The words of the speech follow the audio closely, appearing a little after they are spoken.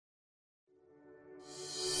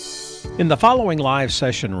In the following live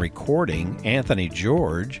session recording, Anthony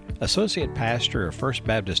George, Associate Pastor of First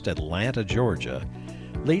Baptist Atlanta, Georgia,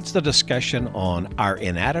 leads the discussion on our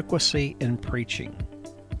inadequacy in preaching.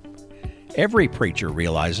 Every preacher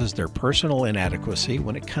realizes their personal inadequacy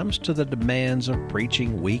when it comes to the demands of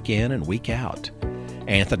preaching week in and week out.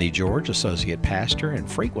 Anthony George, Associate Pastor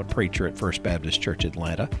and frequent preacher at First Baptist Church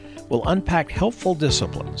Atlanta, will unpack helpful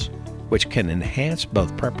disciplines which can enhance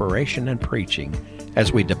both preparation and preaching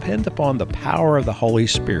as we depend upon the power of the Holy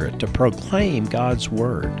Spirit to proclaim God's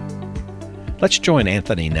Word. Let's join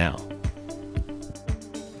Anthony now.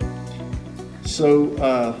 So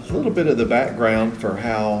a little bit of the background for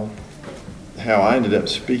how I ended up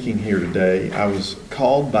speaking here today. I was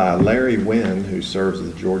called by Larry Wynn, who serves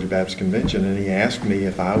at the Georgia Baptist Convention, and he asked me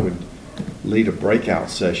if I would lead a breakout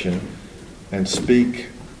session and speak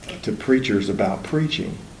to preachers about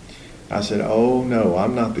preaching. I said, "Oh no,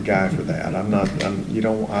 I'm not the guy for that.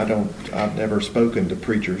 I've never spoken to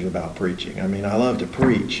preachers about preaching. I mean, I love to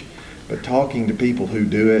preach, but talking to people who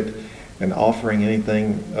do it and offering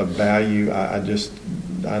anything of value, I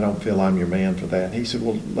don't feel I'm your man for that." And he said,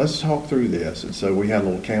 "Well, let's talk through this." And so we had a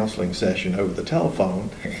little counseling session over the telephone.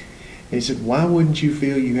 And he said, "Why wouldn't you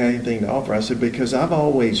feel you had anything to offer?" I said, "Because I've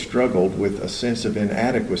always struggled with a sense of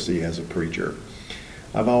inadequacy as a preacher.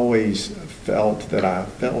 I've always felt that I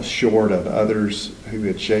fell short of others who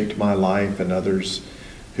had shaped my life and others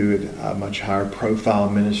who had a much higher profile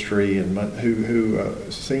ministry and who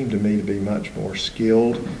seemed to me to be much more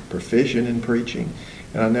skilled, proficient in preaching.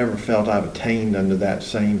 And I never felt I've attained under that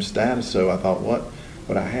same status, so I thought, what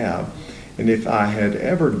would I have? And if I had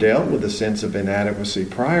ever dealt with a sense of inadequacy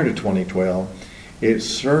prior to 2012, it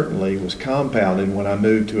certainly was compounded when I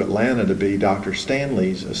moved to Atlanta to be Dr.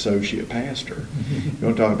 Stanley's associate pastor. You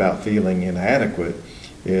want to talk about feeling inadequate,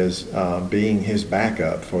 is being his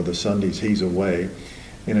backup for the Sundays he's away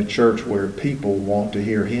in a church where people want to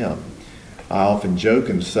hear him. I often joke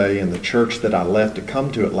and say in the church that I left to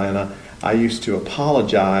come to Atlanta, I used to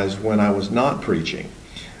apologize when I was not preaching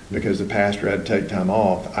because the pastor had to take time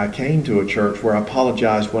off. I came to a church where I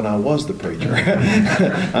apologized when I was the preacher.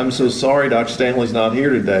 "I'm so sorry Dr. Stanley's not here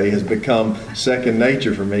today" has become second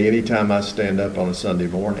nature for me anytime I stand up on a Sunday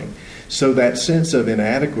morning. So that sense of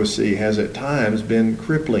inadequacy has at times been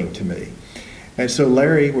crippling to me. And so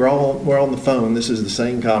Larry, we're on the phone, this is the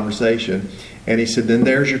same conversation, and he said, "Then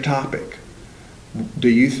there's your topic. Do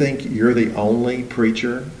you think you're the only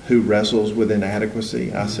preacher who wrestles with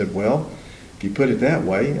inadequacy?" I said, "Well, if you put it that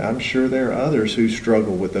way, I'm sure there are others who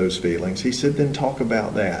struggle with those feelings." He said, "Then talk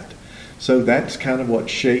about that." So that's kind of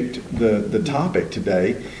what shaped the topic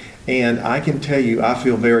today. And I can tell you, I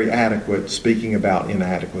feel very adequate speaking about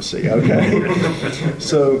inadequacy, okay?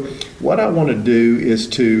 So what I want to do is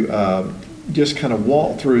to just kind of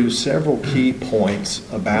walk through several key points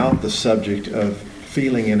about the subject of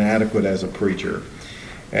feeling inadequate as a preacher.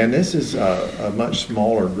 And this is a much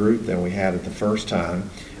smaller group than we had at the first time.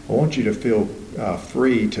 I want you to feel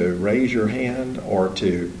free to raise your hand or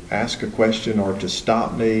to ask a question or to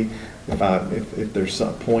stop me if there's a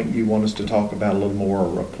point you want us to talk about a little more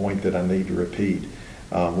or a point that I need to repeat.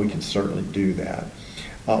 We can certainly do that.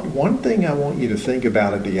 One thing I want you to think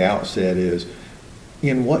about at the outset is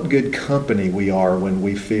in what good company we are when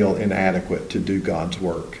we feel inadequate to do God's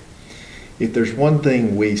work. If there's one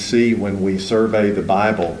thing we see when we survey the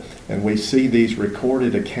Bible and we see these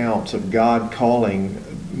recorded accounts of God calling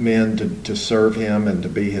men to serve him and to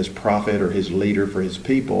be his prophet or his leader for his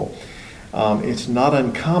people, it's not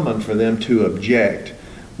uncommon for them to object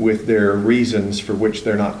with their reasons for which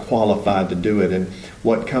they're not qualified to do it. And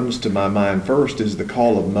what comes to my mind first is the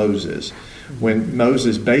call of Moses. When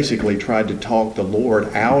Moses basically tried to talk the Lord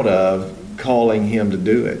out of calling him to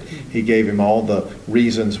do it, he gave him all the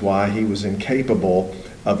reasons why he was incapable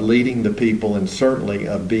of leading the people and certainly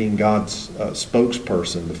of being God's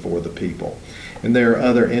spokesperson before the people. And there are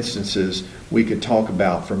other instances we could talk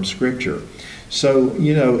about from Scripture. So,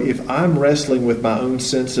 if I'm wrestling with my own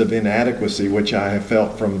sense of inadequacy, which I have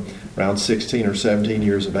felt from around 16 or 17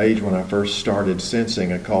 years of age when I first started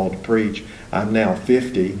sensing a call to preach, I'm now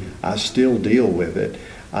 50, I still deal with it.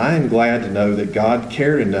 I am glad to know that God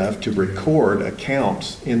cared enough to record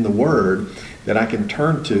accounts in the Word that I can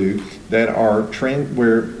turn to that are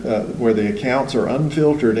where the accounts are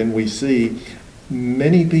unfiltered, and we see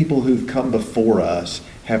many people who've come before us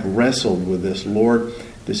have wrestled with this. Lord,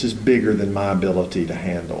 this is bigger than my ability to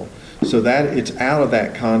handle. So that it's out of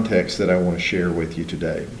that context that I want to share with you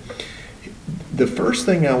today. The first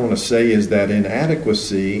thing I want to say is that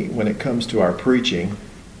inadequacy, when it comes to our preaching,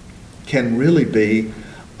 can really be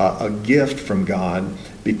a gift from God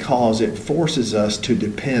because it forces us to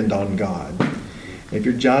depend on God. If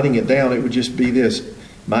you're jotting it down, it would just be this: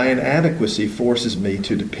 my inadequacy forces me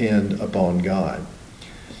to depend upon God.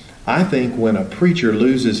 I think when a preacher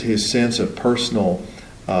loses his sense of personal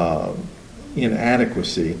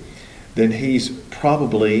inadequacy, then he's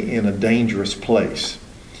probably in a dangerous place.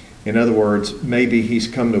 In other words, maybe he's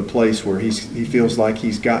come to a place where he feels like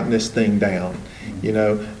he's gotten this thing down. You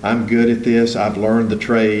know, I'm good at this, I've learned the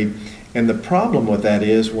trade. And the problem with that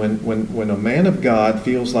is when a man of God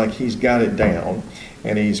feels like he's got it down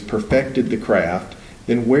and he's perfected the craft,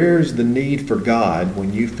 then where's the need for God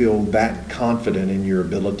when you feel that confident in your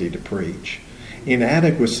ability to preach?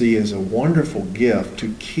 Inadequacy is a wonderful gift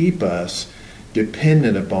to keep us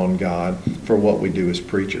dependent upon God for what we do as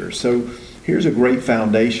preachers. So here's a great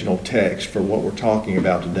foundational text for what we're talking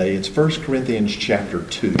about today. It's 1 Corinthians chapter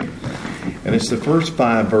 2. And it's the first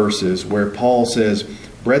 5 verses where Paul says,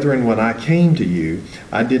 "Brethren, when I came to you,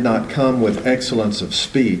 I did not come with excellence of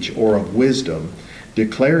speech or of wisdom,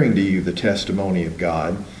 declaring to you the testimony of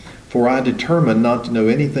God. For I determined not to know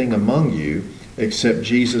anything among you except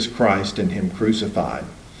Jesus Christ and Him crucified.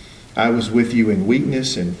 I was with you in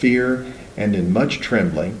weakness and fear and in much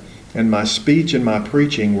trembling, and my speech and my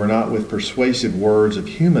preaching were not with persuasive words of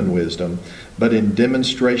human wisdom, but in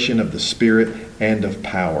demonstration of the Spirit and of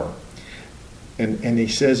power." And he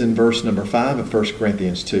says in verse number 5 of 1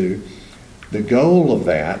 Corinthians 2, the goal of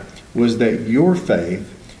that was that your faith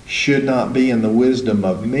should not be in the wisdom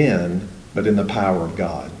of men, but in the power of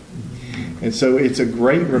God. And so it's a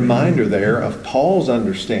great reminder there of Paul's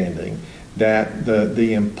understanding that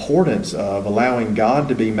the importance of allowing God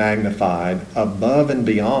to be magnified above and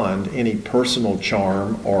beyond any personal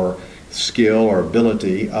charm or skill or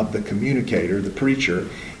ability of the communicator, the preacher.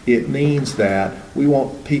 It means that we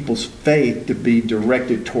want people's faith to be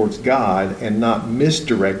directed towards God and not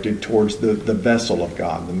misdirected towards the vessel of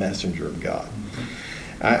God, the messenger of God.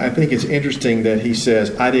 I think it's interesting that he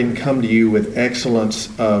says, I didn't come to you with excellence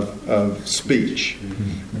of speech,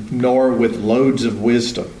 nor with loads of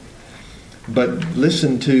wisdom. But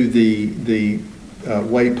listen to the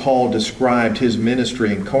way Paul described his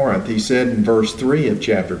ministry in Corinth. He said in verse 3 of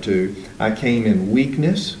chapter 2, I came in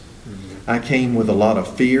weakness, I came with a lot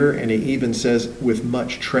of fear, and he even says with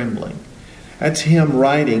much trembling. That's him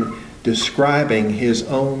writing, describing his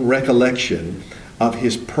own recollection of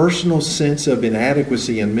his personal sense of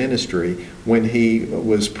inadequacy in ministry when he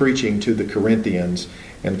was preaching to the Corinthians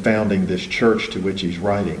and founding this church to which he's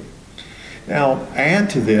writing. Now, add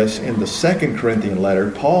to this, in the 2 Corinthian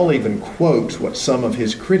letter, Paul even quotes what some of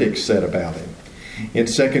his critics said about him. In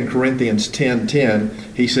 2 Corinthians 10:10,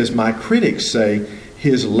 he says, my critics say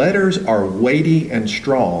his letters are weighty and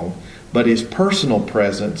strong, but his personal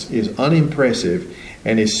presence is unimpressive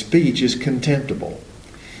and his speech is contemptible.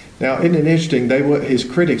 Now, isn't it interesting? His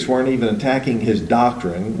critics weren't even attacking his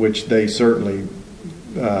doctrine, which they certainly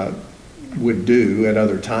would do at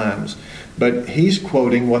other times. But he's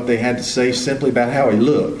quoting what they had to say simply about how he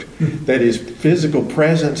looked. That his physical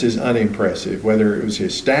presence is unimpressive, whether it was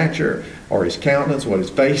his stature or his countenance, what his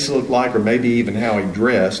face looked like, or maybe even how he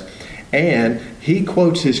dressed. And he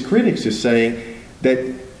quotes his critics as saying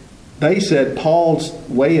that they said Paul's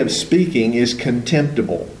way of speaking is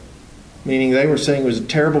contemptible, meaning they were saying he was a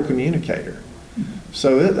terrible communicator.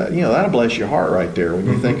 So, that'll bless your heart right there when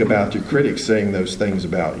you think about your critics saying those things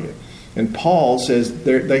about you. And Paul says,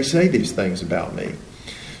 they say these things about me.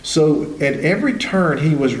 So at every turn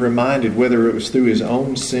he was reminded, whether it was through his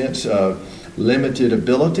own sense of limited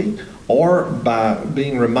ability or by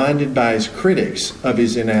being reminded by his critics of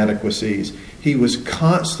his inadequacies, he was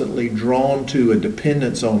constantly drawn to a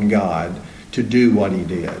dependence on God to do what he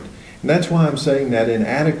did. And that's why I'm saying that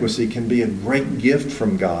inadequacy can be a great gift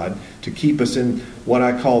from God to keep us in what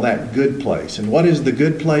I call that good place. And what is the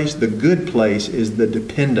good place? The good place is the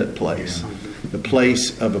dependent place, the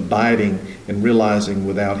place of abiding and realizing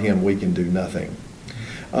without Him we can do nothing.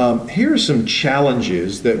 Here are some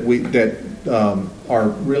challenges that are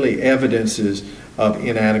really evidences of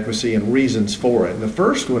inadequacy and reasons for it. And the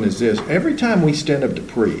first one is this: every time we stand up to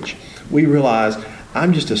preach, we realize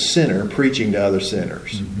I'm just a sinner preaching to other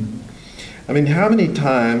sinners. Mm-hmm. I mean, how many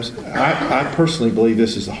times, I personally believe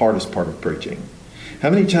this is the hardest part of preaching. How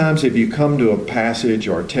many times have you come to a passage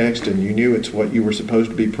or a text and you knew it's what you were supposed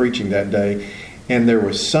to be preaching that day, and there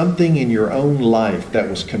was something in your own life that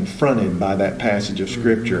was confronted by that passage of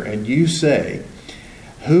Scripture, and you say,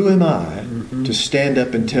 who am I to stand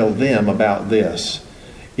up and tell them about this?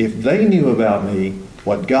 If they knew about me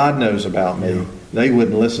what God knows about me, they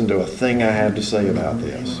wouldn't listen to a thing I have to say about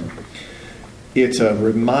this. It's a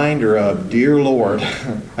reminder of, dear Lord,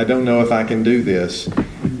 I don't know if I can do this,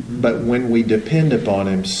 but when we depend upon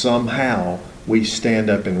Him, somehow we stand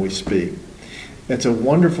up and we speak. It's a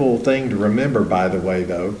wonderful thing to remember, by the way,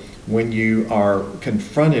 though, when you are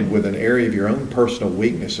confronted with an area of your own personal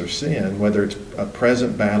weakness or sin, whether it's a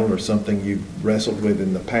present battle or something you've wrestled with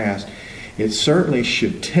in the past. It certainly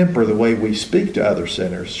should temper the way we speak to other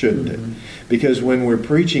sinners, shouldn't it? Because when we're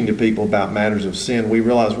preaching to people about matters of sin, we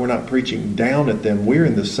realize we're not preaching down at them. We're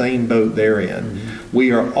in the same boat they're in.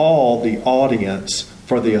 We are all the audience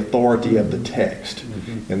for the authority of the text.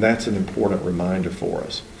 And that's an important reminder for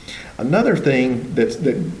us. Another thing that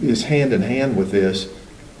is hand in hand with this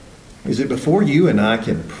is that before you and I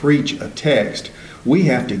can preach a text, we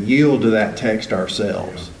have to yield to that text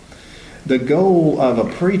ourselves. The goal of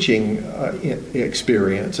a preaching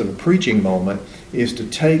experience, of a preaching moment, is to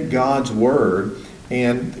take God's Word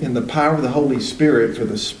and in the power of the Holy Spirit, for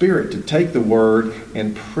the Spirit to take the Word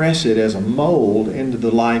and press it as a mold into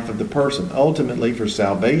the life of the person, ultimately for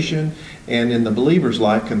salvation and in the believer's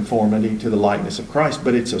life, conformity to the likeness of Christ.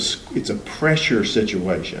 But it's a pressure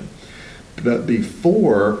situation. But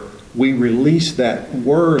before we release that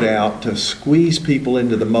word out to squeeze people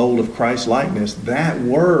into the mold of Christ likeness, that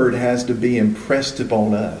word has to be impressed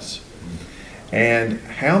upon us. And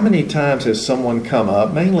how many times has someone come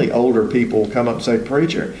up, mainly older people, come up and say,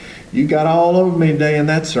 "Preacher, you got all over me today in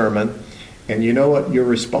that sermon." And you know what your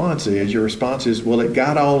response is? Your response is, "Well, it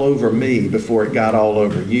got all over me before it got all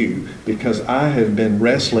over you, because I have been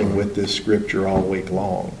wrestling with this scripture all week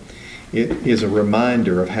long." It is a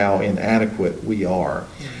reminder of how inadequate we are.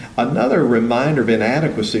 Another reminder of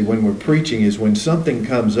inadequacy when we're preaching is when something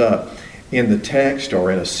comes up in the text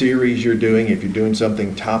or in a series you're doing, if you're doing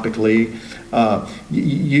something topically,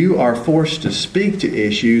 you are forced to speak to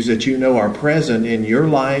issues that you know are present in your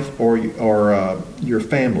life or your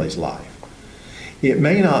family's life. It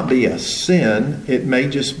may not be a sin, it may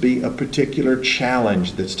just be a particular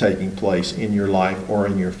challenge that's taking place in your life or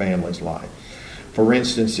in your family's life. For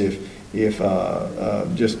instance, if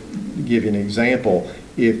just to give you an example,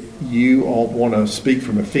 if you all want to speak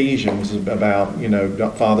from Ephesians about,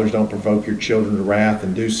 fathers, don't provoke your children to wrath,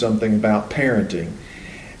 and do something about parenting,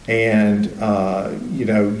 and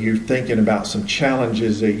you're thinking about some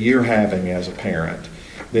challenges that you're having as a parent,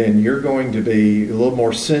 then you're going to be a little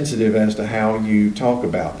more sensitive as to how you talk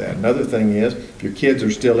about that. Another thing is, if your kids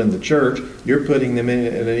are still in the church, you're putting them in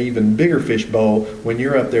an even bigger fishbowl when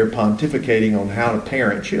you're up there pontificating on how to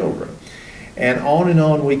parent children. And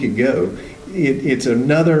on we could go. It's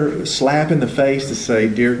another slap in the face to say,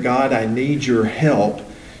 "Dear God, I need your help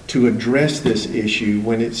to address this issue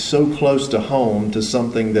when it's so close to home to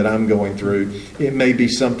something that I'm going through." It may be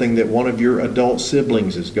something that one of your adult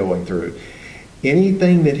siblings is going through.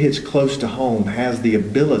 Anything that hits close to home has the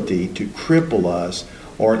ability to cripple us,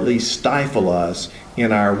 or at least stifle us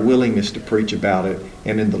in our willingness to preach about it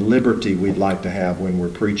and in the liberty we'd like to have when we're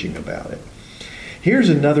preaching about it. Here's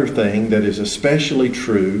another thing that is especially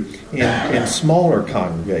true in smaller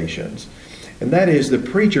congregations, and that is the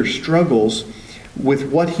preacher struggles with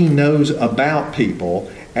what he knows about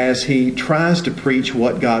people as he tries to preach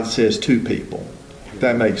what God says to people, if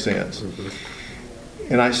that makes sense.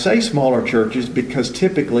 And I say smaller churches because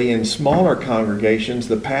typically in smaller congregations,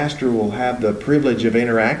 the pastor will have the privilege of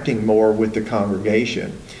interacting more with the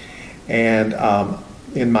congregation. And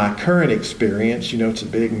in my current experience, it's a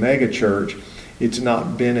big mega church. It's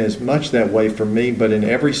not been as much that way for me, but in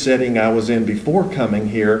every setting I was in before coming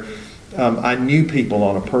here, I knew people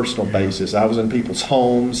on a personal basis. I was in people's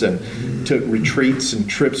homes and took retreats and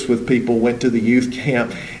trips with people, went to the youth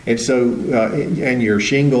camp. And so, and your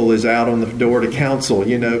shingle is out on the door to counsel,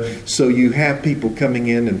 So you have people coming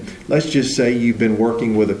in, and let's just say you've been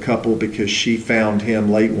working with a couple because she found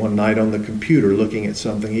him late one night on the computer looking at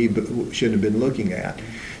something he shouldn't have been looking at.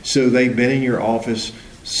 So they've been in your office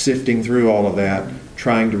sifting through all of that,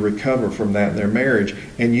 trying to recover from that in their marriage.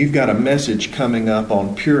 And you've got a message coming up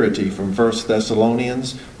on purity from 1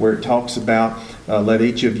 Thessalonians, where it talks about let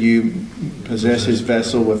each of you possess his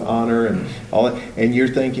vessel with honor and all that. And you're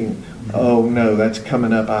thinking, oh no, that's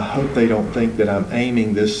coming up. I hope they don't think that I'm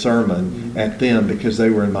aiming this sermon at them because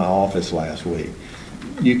they were in my office last week.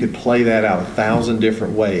 You could play that out 1,000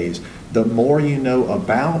 different ways. The more you know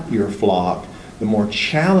about your flock, the more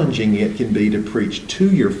challenging it can be to preach to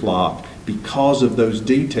your flock because of those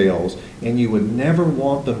details, and you would never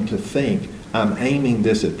want them to think, I'm aiming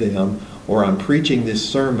this at them, or I'm preaching this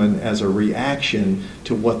sermon as a reaction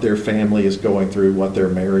to what their family is going through, what their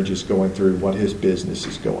marriage is going through, what his business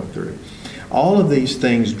is going through. All of these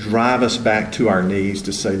things drive us back to our knees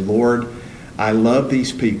to say, Lord, I love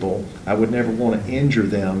these people. I would never want to injure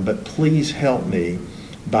them, but please help me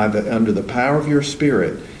under the power of your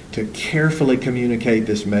Spirit to carefully communicate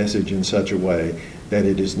this message in such a way that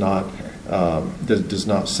it is not does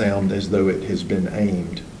not sound as though it has been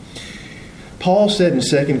aimed. Paul said in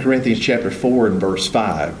 2 Corinthians chapter 4 and verse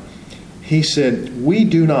 5, he said, "We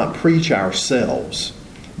do not preach ourselves,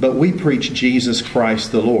 but we preach Jesus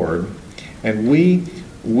Christ the Lord, and we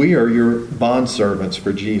are your bondservants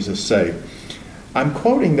for Jesus' sake." I'm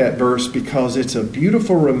quoting that verse because it's a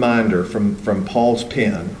beautiful reminder from Paul's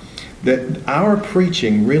pen that our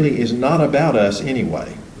preaching really is not about us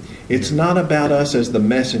anyway. It's not about us as the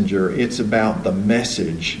messenger. It's about the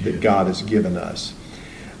message that God has given us.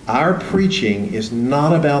 Our preaching is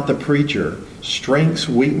not about the preacher, strengths,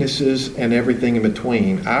 weaknesses, and everything in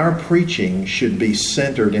between. Our preaching should be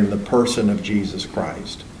centered in the person of Jesus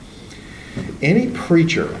Christ. Any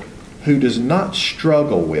preacher who does not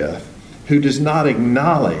struggle with, who does not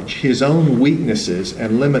acknowledge his own weaknesses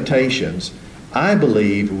and limitations, I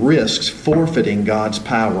believe risks forfeiting God's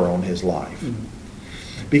power on his life.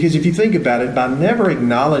 Because if you think about it, by never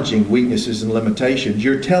acknowledging weaknesses and limitations,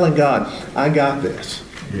 you're telling God, "I got this.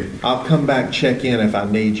 I'll come back, check in if I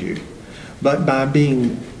need you." But by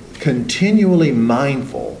being continually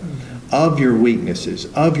mindful of your weaknesses,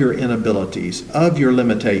 of your inabilities, of your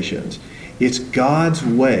limitations, it's God's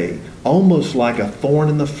way, almost like a thorn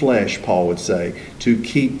in the flesh, Paul would say, to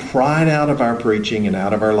keep pride out of our preaching and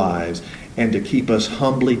out of our lives, and to keep us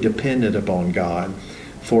humbly dependent upon God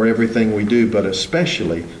for everything we do, but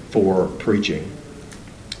especially for preaching.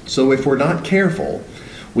 So if we're not careful,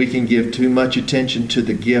 we can give too much attention to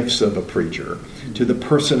the gifts of a preacher, to the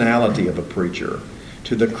personality of a preacher,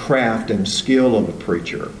 to the craft and skill of a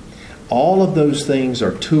preacher. All of those things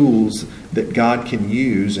are tools that God can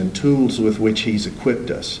use and tools with which He's equipped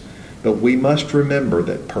us. But we must remember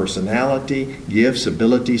that personality, gifts,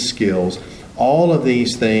 abilities, skills, all of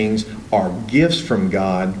these things are gifts from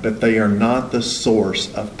God, but they are not the source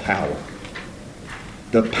of power.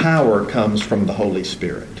 The power comes from the Holy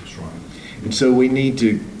Spirit. And so we need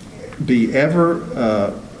to be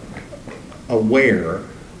ever aware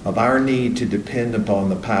of our need to depend upon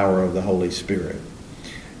the power of the Holy Spirit.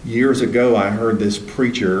 Years ago, I heard this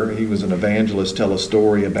preacher, he was an evangelist, tell a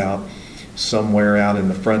story about somewhere out in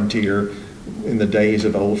the frontier in the days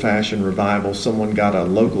of old-fashioned revival. Someone got a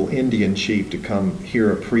local Indian chief to come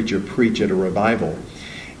hear a preacher preach at a revival.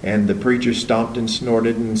 And the preacher stomped and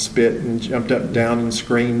snorted and spit and jumped up and down and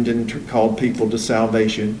screamed and called people to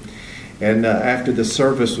salvation. And after the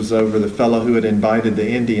service was over, the fellow who had invited the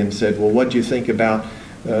Indian said, "Well, what do you think about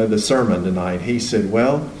the sermon tonight?" He said,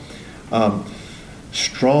 "Well,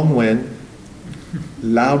 strong wind,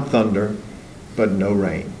 loud thunder, but no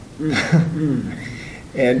rain."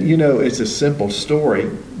 And, you know, it's a simple story,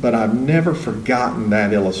 but I've never forgotten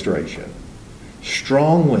that illustration.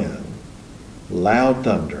 Strong wind, loud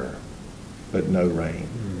thunder, but no rain.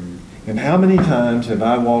 And how many times have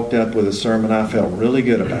I walked up with a sermon I felt really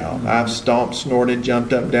good about? I've stomped, snorted,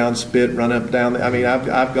 jumped up, down, spit, run up, down. I mean,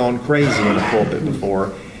 I've gone crazy in a pulpit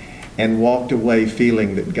before and walked away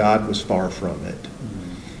feeling that God was far from it.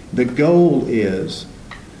 The goal is,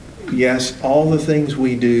 yes, all the things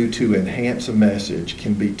we do to enhance a message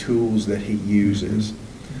can be tools that He uses.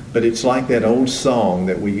 But it's like that old song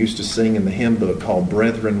that we used to sing in the hymn book called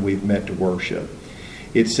 "Brethren, We've Met to Worship."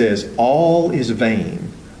 It says, "All is vain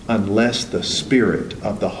unless the Spirit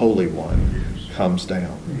of the Holy One comes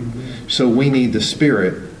down." So we need the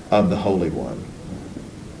Spirit of the Holy One.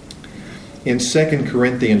 In 2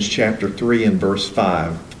 Corinthians chapter 3 and verse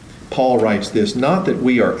 5, Paul writes this, "Not that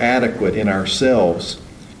we are adequate in ourselves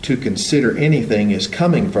to consider anything as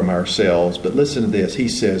coming from ourselves," but listen to this. He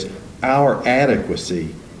says, "Our adequacy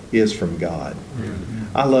is from God."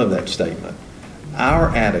 I love that statement.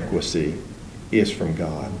 Our adequacy is from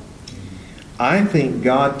God. I think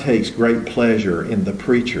God takes great pleasure in the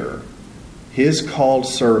preacher, His called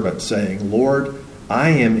servant, saying, "Lord, I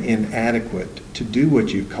am inadequate to do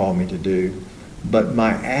what you've called me to do, but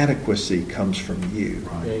my adequacy comes from you."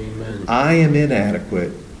 Amen. I am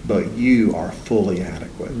inadequate, but you are fully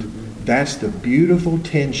adequate. That's the beautiful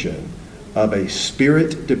tension of a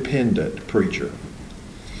Spirit-dependent preacher.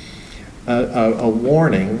 A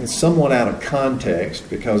warning, somewhat out of context,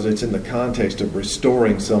 because it's in the context of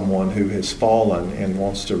restoring someone who has fallen and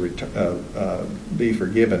wants to be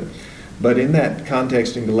forgiven. But in that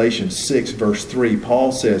context, in Galatians 6, verse 3,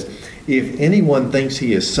 Paul says, "If anyone thinks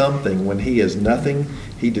he is something when he is nothing,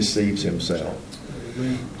 he deceives himself."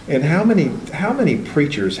 Amen. And how many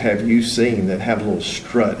preachers have you seen that have a little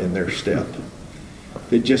strut in their step,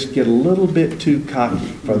 that just get a little bit too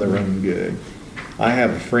cocky for their own good? I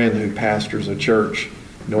have a friend who pastors a church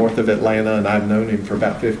north of Atlanta, and I've known him for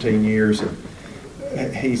about 15 years.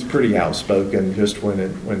 And he's pretty outspoken. Just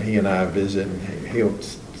when he and I visit, and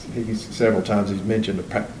he's several times he's mentioned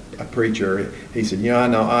a a preacher. He said, I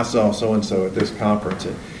know, I saw so-and-so at this conference.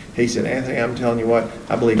 And he said, Anthony, I'm telling you what,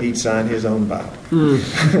 I believe he'd sign his own Bible.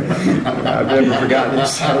 I've never forgotten him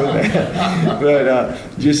saying that.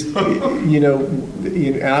 But just,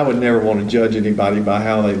 and I would never want to judge anybody by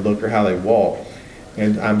how they look or how they walk.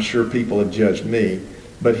 And I'm sure people have judged me.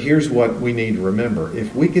 But here's what we need to remember.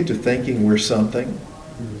 If we get to thinking we're something,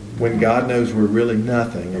 when God knows we're really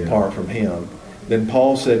nothing apart from Him, then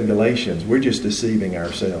Paul said in Galatians, we're just deceiving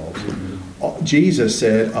ourselves. Jesus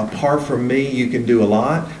said, apart from me, you can do a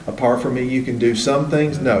lot. Apart from me, you can do some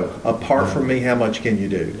things. No. Apart from me, how much can you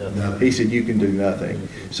do? He said, you can do nothing.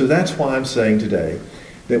 So that's why I'm saying today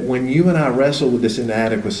that when you and I wrestle with this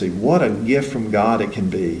inadequacy, what a gift from God it can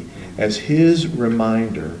be as His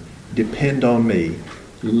reminder, depend on me,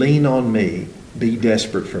 lean on me, be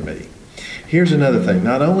desperate for me. Here's another thing.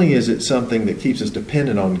 Not only is it something that keeps us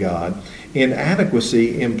dependent on God,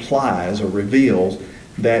 inadequacy implies or reveals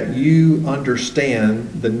that you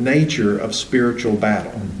understand the nature of spiritual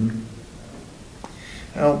battle.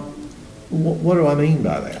 Now, what do I mean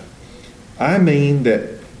by that? I mean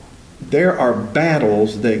that there are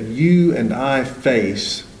battles that you and I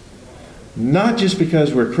face, not just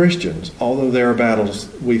because we're Christians, although there are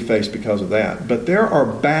battles we face because of that, but there are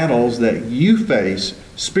battles that you face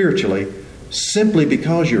spiritually simply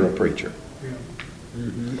because you're a preacher.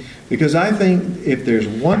 Because I think if there's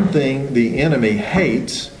one thing the enemy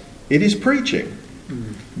hates, it is preaching.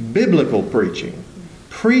 Biblical preaching.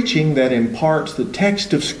 Preaching that imparts the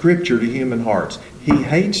text of Scripture to human hearts. He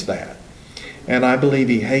hates that. And I believe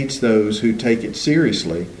he hates those who take it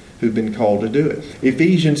seriously, who've been called to do it.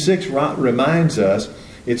 Ephesians 6 reminds us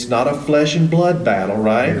it's not a flesh and blood battle,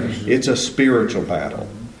 right? It's a spiritual battle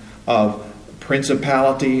of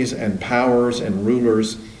principalities and powers and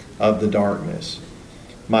rulers of the darkness.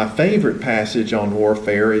 My favorite passage on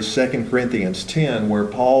warfare is 2 Corinthians 10, where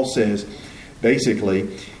Paul says,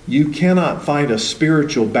 basically, you cannot fight a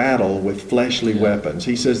spiritual battle with fleshly weapons.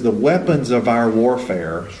 He says the weapons of our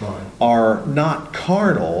warfare are not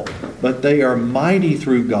carnal, but they are mighty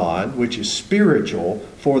through God, which is spiritual,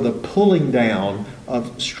 for the pulling down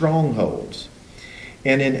of strongholds.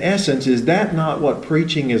 And in essence, is that not what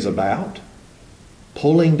preaching is about?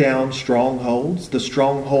 Pulling down strongholds, the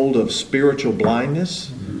stronghold of spiritual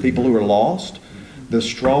blindness, people who are lost, the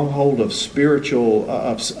stronghold of spiritual,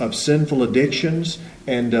 of sinful addictions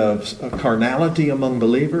and of carnality among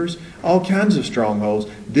believers, all kinds of strongholds.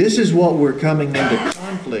 This is what we're coming into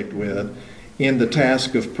conflict with in the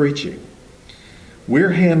task of preaching.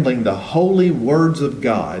 We're handling the holy words of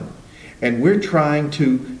God, and we're trying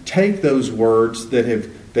to take those words that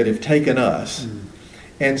have taken us.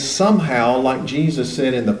 And somehow, like Jesus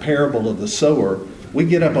said in the parable of the sower, we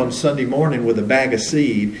get up on Sunday morning with a bag of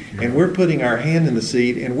seed, and we're putting our hand in the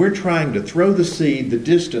seed, and we're trying to throw the seed the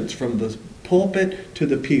distance from the pulpit to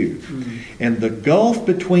the pew. And the gulf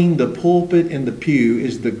between the pulpit and the pew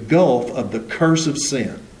is the gulf of the curse of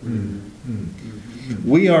sin.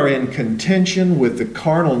 We are in contention with the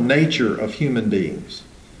carnal nature of human beings.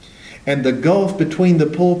 And the gulf between the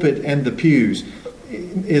pulpit and the pews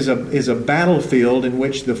is a battlefield in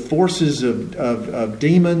which the forces of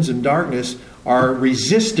demons and darkness are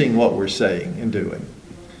resisting what we're saying and doing.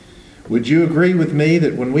 Would you agree with me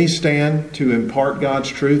that when we stand to impart God's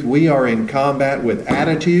truth, we are in combat with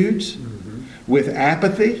attitudes, with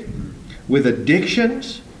apathy, with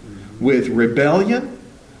addictions, with rebellion,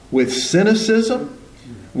 with cynicism,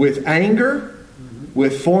 with anger,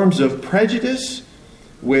 with forms of prejudice,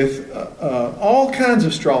 with all kinds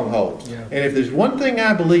of strongholds. And if there's one thing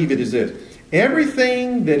I believe, it is this.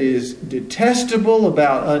 Everything that is detestable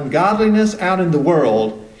about ungodliness out in the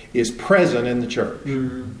world is present in the church.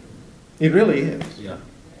 It really is.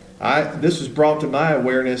 This was brought to my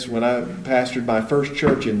awareness when I pastored my first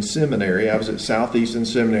church in seminary. I was at Southeastern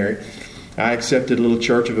Seminary. I accepted a little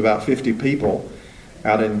church of about 50 people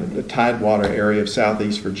out in the Tidewater area of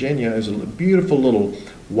Southeast Virginia. It was a beautiful little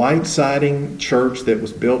white siding church that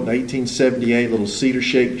was built in 1878, little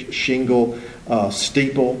cedar-shaped shingle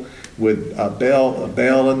steeple with a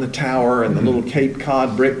bell in the tower and the little Cape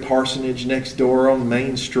Cod brick parsonage next door on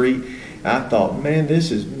Main Street. I thought, man,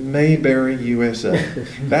 this is Mayberry, USA.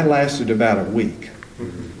 That lasted about a week.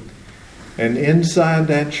 And inside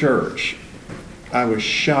that church, I was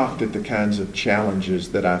shocked at the kinds of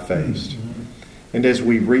challenges that I faced. And as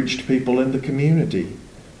we reached people in the community,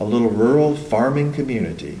 a little rural farming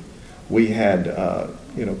community, we had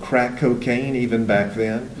crack cocaine even back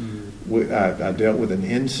then. I dealt with an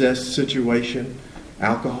incest situation,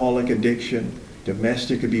 alcoholic addiction,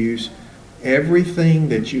 domestic abuse. Everything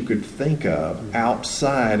that you could think of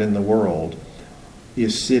outside in the world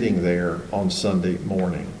is sitting there on Sunday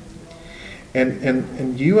morning.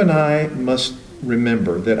 And you and I must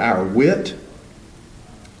remember that our wit,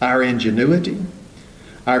 our ingenuity,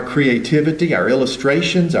 our creativity, our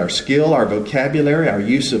illustrations, our skill, our vocabulary, our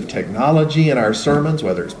use of technology in our sermons,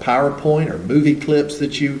 whether it's PowerPoint or movie clips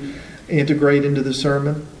that you integrate into the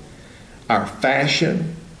sermon, our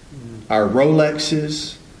fashion, our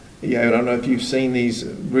Rolexes. Yeah, I don't know if you've seen these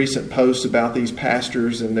recent posts about these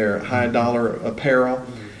pastors and their high-dollar apparel.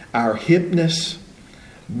 Our hipness,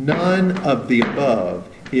 none of the above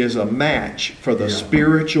is a match for the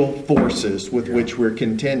spiritual forces with which we're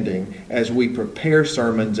contending as we prepare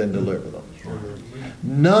sermons and deliver them.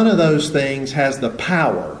 None of those things has the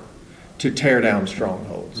power to tear down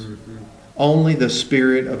strongholds. Only the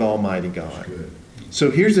Spirit of Almighty God.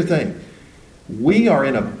 So here's the thing. We are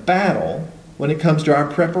in a battle when it comes to our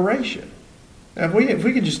preparation. Now, if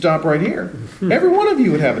we could just stop right here, every one of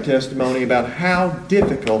you would have a testimony about how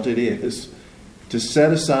difficult it is to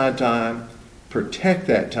set aside time, protect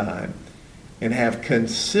that time, and have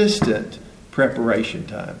consistent preparation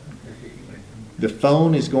time. The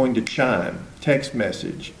phone is going to chime, text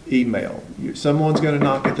message, email. Someone's going to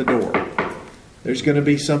knock at the door. There's going to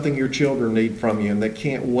be something your children need from you and they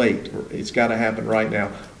can't wait. It's got to happen right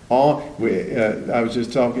now. I was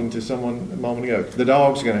just talking to someone a moment ago. The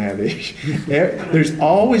dog's going to have issues. There's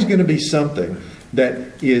always going to be something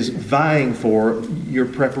that is vying for your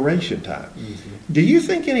preparation time. Do you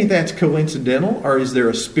think any of that's coincidental, or is there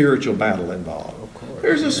a spiritual battle involved?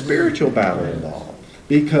 There's a spiritual battle involved,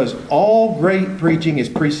 because all great preaching is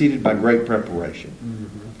preceded by great preparation.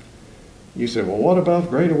 You say, well, what about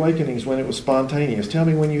Great Awakenings when it was spontaneous? Tell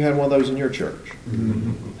me when you had one of those in your church.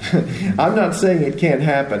 I'm not saying it can't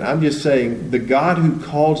happen. I'm just saying the God who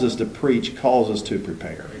calls us to preach calls us to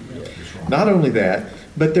prepare. Not only that,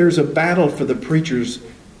 but there's a battle for the preacher's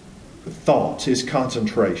thoughts, his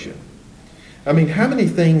concentration. I mean, how many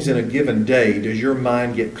things in a given day does your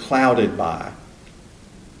mind get clouded by?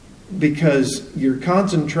 Because your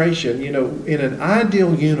concentration, in an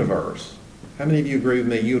ideal universe, how many of you agree with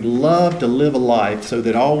me? You'd love to live a life so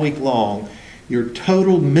that all week long your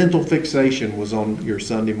total mental fixation was on your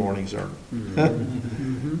Sunday morning sermon.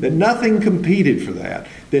 That nothing competed for that.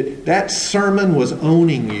 That sermon was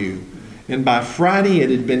owning you. And by Friday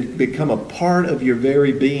it had become a part of your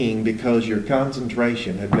very being because your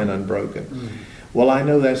concentration had been unbroken. Well, I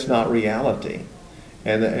know that's not reality.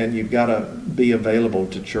 And you've got to be available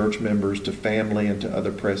to church members, to family, and to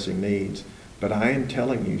other pressing needs. But I am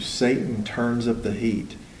telling you, Satan turns up the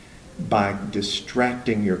heat by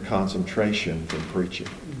distracting your concentration from preaching,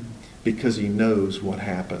 because he knows what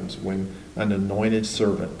happens when an anointed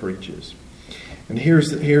servant preaches. And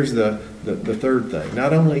here's the third thing.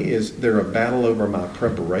 Not only is there a battle over my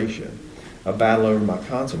preparation, a battle over my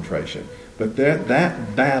concentration, but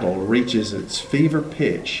that battle reaches its fever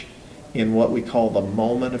pitch in what we call the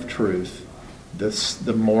moment of truth,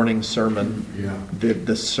 the morning sermon,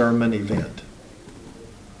 the sermon event.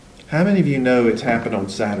 How many of you know it's happened on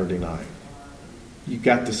Saturday night? You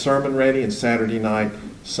got the sermon ready, and Saturday night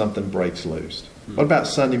something breaks loose. What about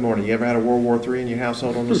Sunday morning? You ever had a World War III in your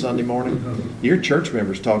household on a Sunday morning? Your church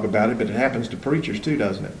members talk about it, but it happens to preachers too,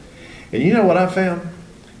 doesn't it? And you know what I found?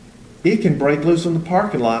 It can break loose in the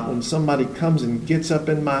parking lot when somebody comes and gets up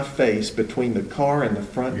in my face between the car and the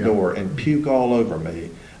front door and puke all over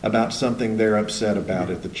me about something they're upset about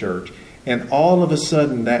at the church. And all of a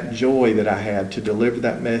sudden, that joy that I had to deliver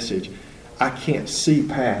that message, I can't see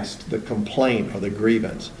past the complaint or the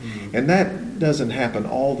grievance. And that doesn't happen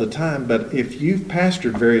all the time, but if you've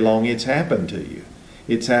pastored very long, it's happened to you.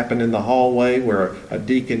 It's happened in the hallway where a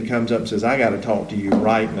deacon comes up and says, I got to talk to you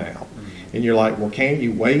right now. And you're like, well, can't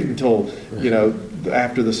you wait until,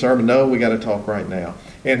 after the sermon? No, we got to talk right now.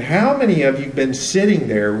 And how many of you have been sitting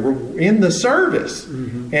there in the service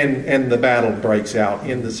and the battle breaks out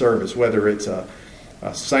in the service, whether it's a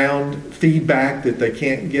sound feedback that they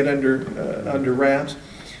can't get under wraps,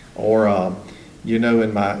 or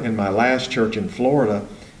in my last church in Florida,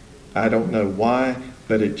 I don't know why,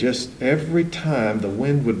 but it just, every time the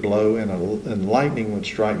wind would blow and lightning would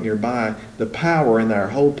strike nearby, the power in our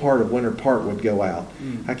whole part of Winter Park would go out.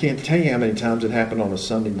 I can't tell you how many times it happened on a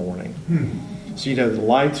Sunday morning. So the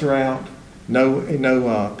lights are out, no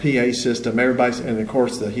PA system, everybody's, and of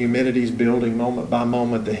course the humidity's building moment by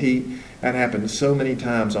moment, the heat. That happened so many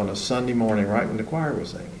times on a Sunday morning, right when the choir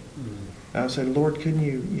was singing. I said, Lord, couldn't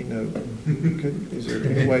you, is there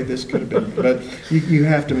any way this could have been? But you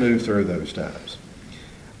have to move through those times.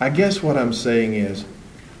 I guess what I'm saying is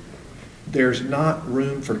there's not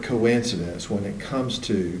room for coincidence when it comes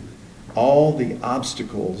to all the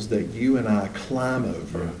obstacles that you and I climb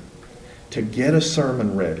over to get a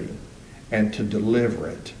sermon ready and to deliver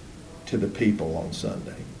it to the people on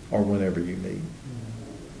Sunday or whenever you meet.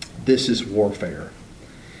 This is warfare.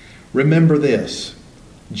 Remember this.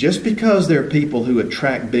 Just because there are people who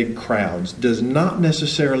attract big crowds does not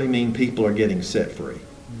necessarily mean people are getting set free.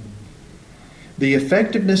 The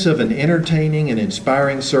effectiveness of an entertaining and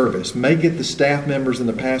inspiring service may get the staff members and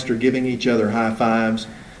the pastor giving each other high fives,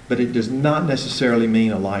 but it does not necessarily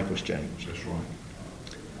mean a life was changed. That's right.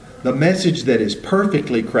 The message that is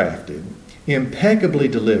perfectly crafted, impeccably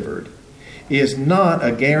delivered, is not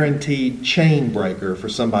a guaranteed chain breaker for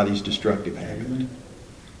somebody's destructive habit.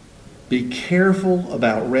 Be careful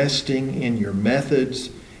about resting in your methods,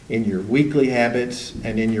 in your weekly habits,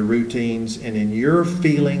 and in your routines, and in your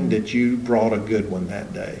feeling that you brought a good one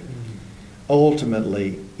that day.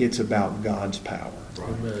 Ultimately, it's about God's power.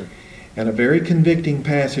 Right. And a very convicting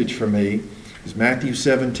passage for me is Matthew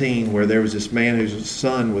 17, where there was this man whose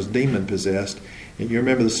son was demon-possessed. And you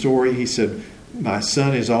remember the story? He said, my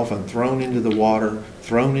son is often thrown into the water,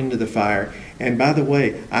 thrown into the fire. And by the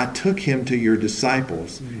way, I took him to your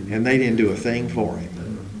disciples, and they didn't do a thing for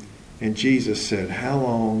him. And Jesus said, how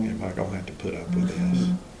long am I going to have to put up with this?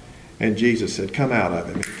 And Jesus said, come out of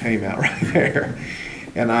it. It came out right there.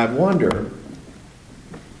 And I wonder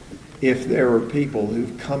if there were people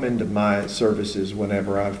who've come into my services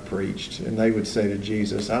whenever I've preached, and they would say to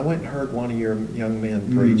Jesus, I went and heard one of your young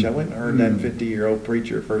men preach. I went and heard that 50-year-old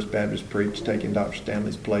preacher at First Baptist preach, taking Dr.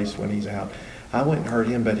 Stanley's place when he's out. I went and heard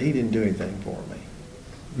him, but he didn't do anything for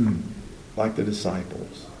me. Like the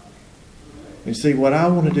disciples. And see, what I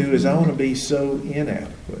want to do is I want to be so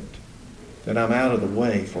inadequate that I'm out of the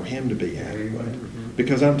way for him to be adequate.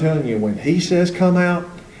 Because I'm telling you, when he says come out,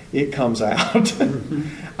 it comes out.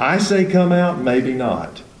 I say come out, maybe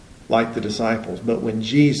not, like the disciples. But when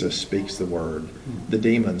Jesus speaks the word, the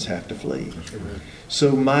demons have to flee.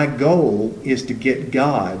 So my goal is to get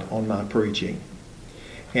God on my preaching.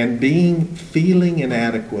 And feeling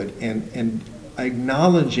inadequate and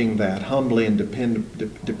acknowledging that humbly and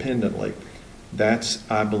dependently, that's,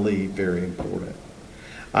 I believe, very important.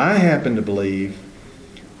 I happen to believe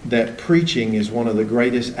that preaching is one of the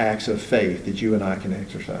greatest acts of faith that you and I can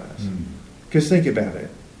exercise. Because think about it.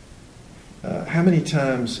 How many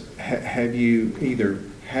times have you either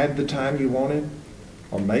had the time you wanted,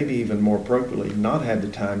 or maybe even more appropriately, not had the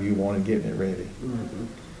time you wanted getting it ready?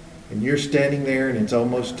 And you're standing there and it's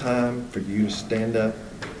almost time for you to stand up.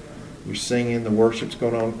 You're singing, the worship's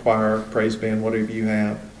going on, choir, praise band, whatever you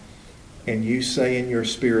have. And you say in your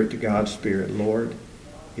spirit to God's Spirit, Lord,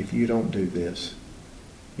 if you don't do this,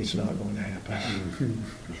 it's not going to happen.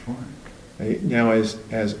 That's right. Now, as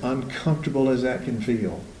uncomfortable as that can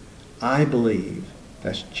feel, I believe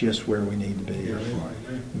that's just where we need to be. That's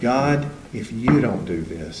right. God, if you don't do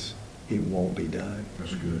this, it won't be done.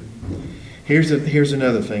 That's good. Here's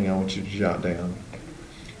another thing I want you to jot down.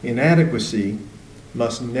 Inadequacy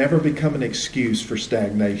must never become an excuse for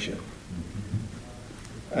stagnation.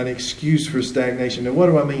 An excuse for stagnation. And what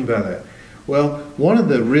do I mean by that? Well, one of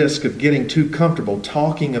the risks of getting too comfortable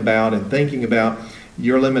talking about and thinking about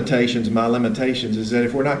your limitations, my limitations, is that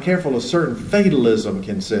if we're not careful, a certain fatalism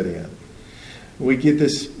can set in. We get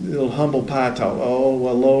this little humble pie talk. Oh,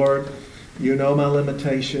 well, Lord, you know my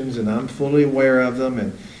limitations, and I'm fully aware of them,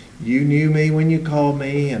 and you knew me when you called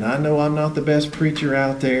me, and I know I'm not the best preacher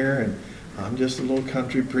out there, and I'm just a little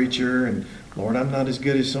country preacher, and Lord, I'm not as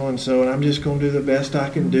good as so-and-so, and I'm just going to do the best I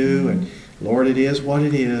can do, and Lord, it is what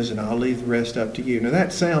it is, and I'll leave the rest up to you. Now,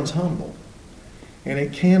 that sounds humble, and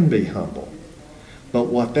it can be humble. But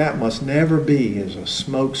what that must never be is a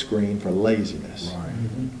smokescreen for laziness. Right.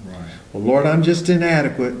 Right. Well, Lord, I'm just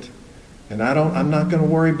inadequate, and I'm not going to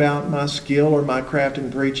worry about my skill or my craft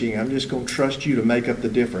in preaching. I'm just going to trust you to make up the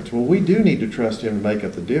difference. Well, we do need to trust him to make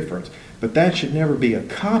up the difference, but that should never be a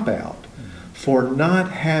cop-out for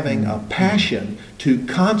not having a passion to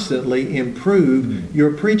constantly improve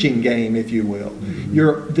your preaching game, if you will.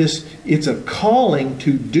 It's a calling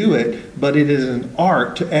to do it, but it is an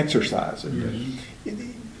art to exercise it. Yes.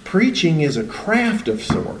 Preaching is a craft of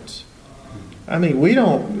sorts. I mean, we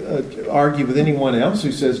don't argue with anyone else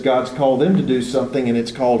who says God's called them to do something and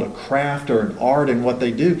it's called a craft or an art in what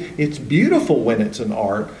they do. It's beautiful when it's an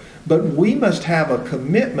art, but we must have a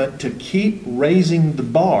commitment to keep raising the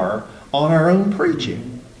bar on our own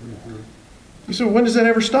preaching. So when does that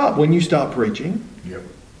ever stop? When you stop preaching. Yep.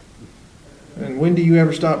 And when do you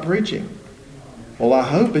ever stop preaching? Well, I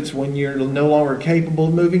hope it's when you're no longer capable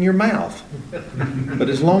of moving your mouth. But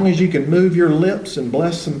as long as you can move your lips and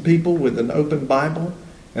bless some people with an open Bible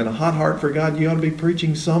and a hot heart for God, you ought to be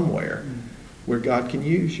preaching somewhere where God can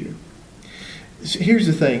use you. So here's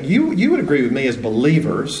the thing. You would agree with me as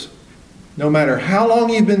believers. no matter how long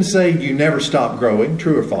you've been saved, you never stop growing,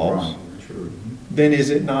 true or false, Right. True. then is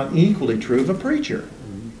it not equally true of a preacher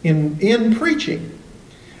in preaching?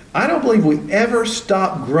 I don't believe we ever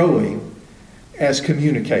stop growing as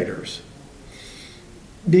communicators.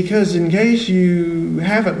 Because in case you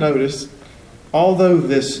haven't noticed, although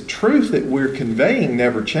this truth that we're conveying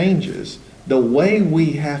never changes, the way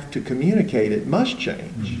we have to communicate it must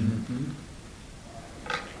change.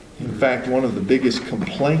 In fact, one of the biggest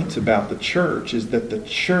complaints about the church is that the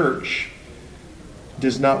church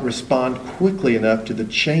does not respond quickly enough to the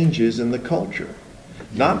changes in the culture.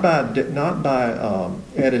 Not by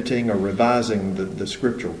editing or revising the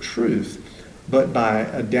scriptural truth, but by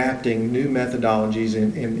adapting new methodologies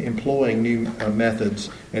and employing new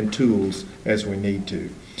methods and tools as we need to.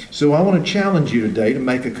 So I want to challenge you today to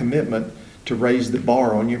make a commitment to raise the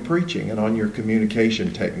bar on your preaching and on your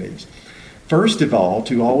communication techniques. First of all,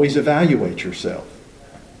 to always evaluate yourself.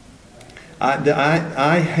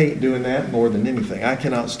 I hate doing that more than anything. I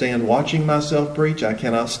cannot stand watching myself preach. I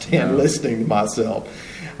cannot stand listening to myself.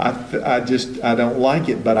 I don't like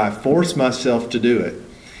it, but I force myself to do it.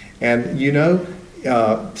 And you know,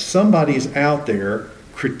 somebody's out there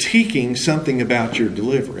critiquing something about your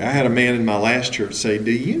delivery. I had a man in my last church say,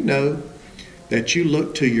 "Do you know that you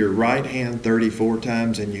look to your right hand 34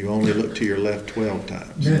 times and you only look to your left 12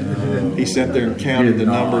 times?" He sat there and counted the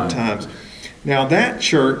number of times. Now that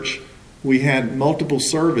church, we had multiple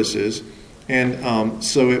services, and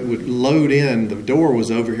so it would load in. The door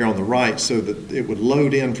was over here on the right, so that it would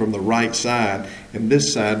load in from the right side, and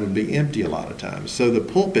this side would be empty a lot of times. So the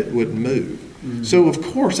pulpit wouldn't move. So of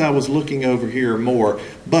course I was looking over here more,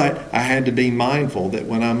 but I had to be mindful that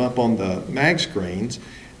when I'm up on the mag screens,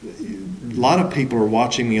 a lot of people are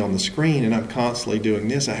watching me on the screen, and I'm constantly doing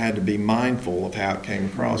this. I had to be mindful of how it came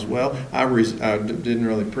across. Well, I didn't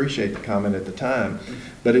really appreciate the comment at the time,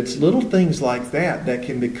 but it's little things like that that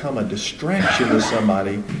can become a distraction to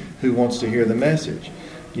somebody who wants to hear the message.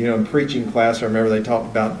 You know, in preaching class, I remember they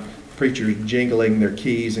talked about preachers jingling their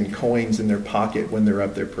keys and coins in their pocket when they're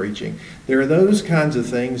up there preaching. There are those kinds of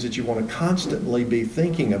things that you want to constantly be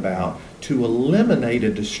thinking about to eliminate a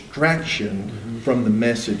distraction from the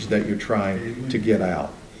message that you're trying to get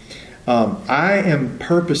out. I am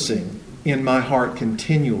purposing in my heart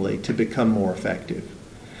continually to become more effective.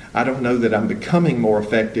 I don't know that I'm becoming more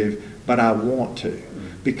effective, but I want to,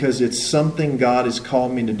 because it's something God has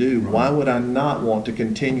called me to do. Why would I not want to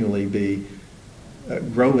continually be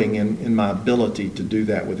growing in my ability to do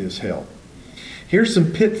that with His help? Here's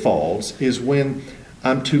some pitfalls is when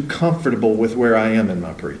I'm too comfortable with where I am in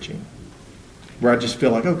my preaching, where I just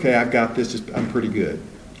feel like, okay, I've got this, I'm pretty good.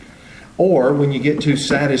 Or when you get too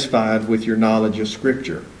satisfied with your knowledge of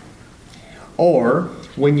Scripture. Or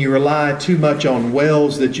when you rely too much on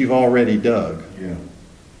wells that you've already dug. Yeah.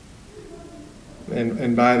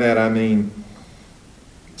 And by that I mean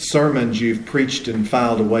sermons you've preached and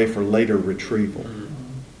filed away for later retrieval.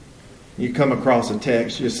 You come across a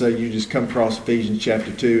text, just say you just come across Ephesians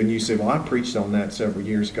chapter 2 and you say, well, I preached on that several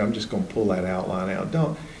years ago. I'm just going to pull that outline out.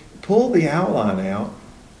 Don't. Pull the outline out,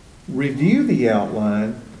 review the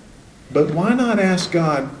outline, but why not ask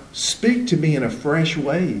God, speak to me in a fresh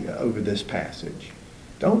way over this passage?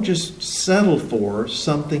 Don't just settle for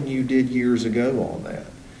something you did years ago on that.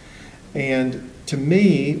 And to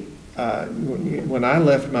me, when I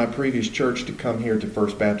left my previous church to come here to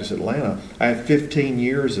First Baptist Atlanta, I had 15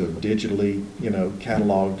 years of digitally,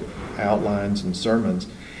 cataloged outlines and sermons.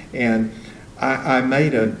 And I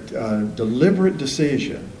made a deliberate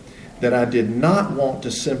decision that I did not want to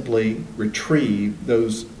simply retrieve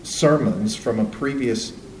those sermons from a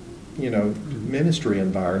previous, ministry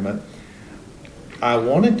environment. I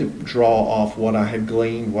wanted to draw off what I had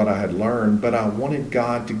gleaned, what I had learned, but I wanted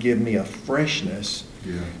God to give me a freshness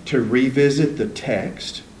to revisit the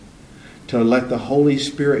text, to let the Holy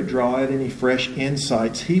Spirit draw out any fresh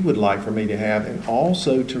insights He would like for me to have, and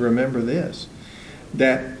also to remember this,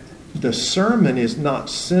 that the sermon is not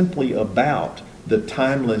simply about the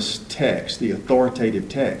timeless text, the authoritative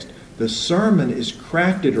text. The sermon is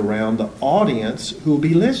crafted around the audience who will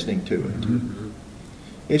be listening to it. Mm-hmm.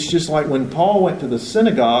 It's just like when Paul went to the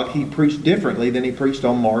synagogue, he preached differently than he preached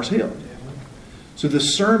on Mars Hill. So the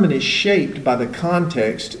sermon is shaped by the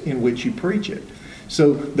context in which you preach it.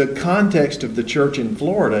 So the context of the church in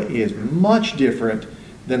Florida is much different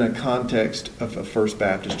than a context of a First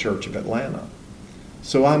Baptist Church of Atlanta.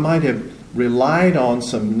 So I might have relied on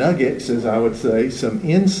some nuggets, as I would say, some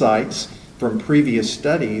insights from previous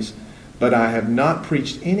studies, but I have not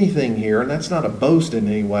preached anything here, and that's not a boast in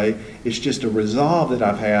any way. It's just a resolve that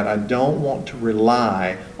I've had. I don't want to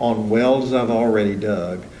rely on wells I've already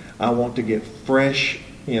dug. I want to get fresh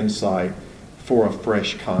insight for a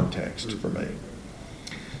fresh context for me.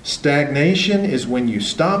 Stagnation is when you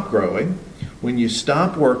stop growing, when you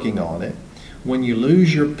stop working on it, when you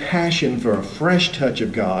lose your passion for a fresh touch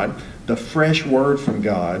of God, the fresh word from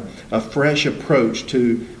God, a fresh approach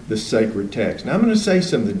to the sacred text. Now I'm going to say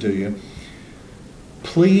something to you.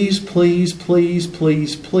 Please, please, please,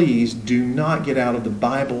 please, please do not get out of the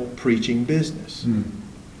Bible preaching business.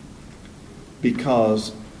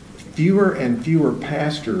 Because fewer and fewer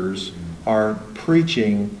pastors are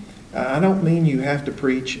preaching. I don't mean you have to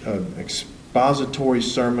preach an expository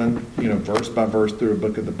sermon, verse by verse through a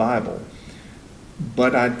book of the Bible.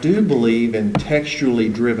 But I do believe in textually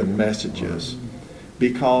driven messages,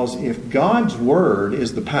 because if God's Word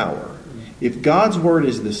is the power, if God's Word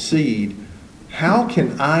is the seed, how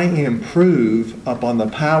can I improve upon the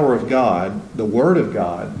power of God, the Word of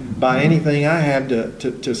God, by anything I have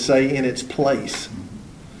to say in its place?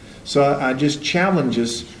 So I just challenge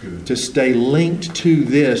us to stay linked to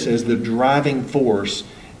this as the driving force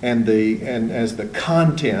and as the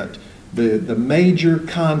content, the major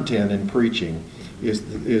content in preaching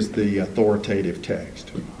is the authoritative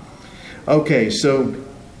text. Okay, so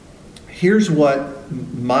here's what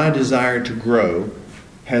my desire to grow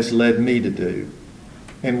has led me to do,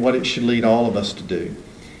 and what it should lead all of us to do.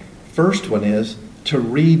 First one is to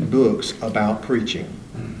read books about preaching.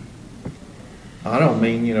 I don't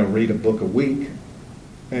mean, read a book a week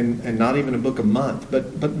and not even a book a month, but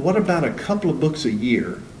what about a couple of books a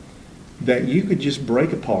year that you could just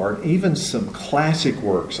break apart, even some classic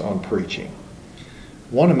works on preaching.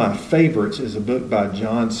 One of my favorites is a book by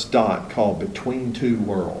John Stott called Between Two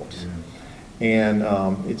Worlds. And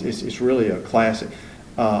it's really a classic.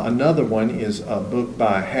 Another one is a book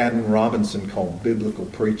by Haddon Robinson called Biblical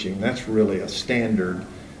Preaching. That's really a standard.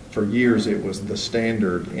 For years it was the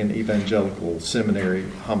standard in evangelical seminary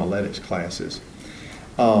homiletics classes.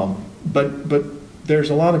 But there's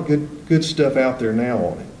a lot of good stuff out there now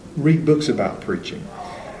on it. Read books about preaching.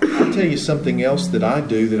 I'll tell you something else that I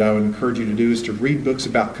do that I would encourage you to do is to read books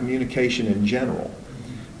about communication in general.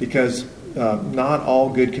 Because not all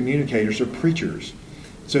good communicators are preachers.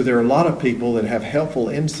 So there are a lot of people that have helpful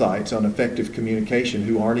insights on effective communication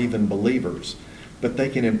who aren't even believers. But they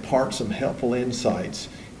can impart some helpful insights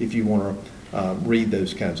if you want to read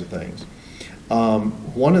those kinds of things.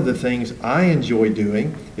 One of the things I enjoy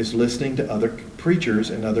doing is listening to other preachers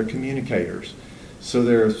and other communicators. So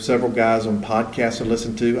there are several guys on podcasts I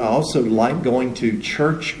listen to. I also like going to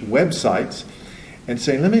church websites and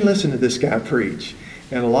saying, let me listen to this guy preach.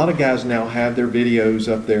 And a lot of guys now have their videos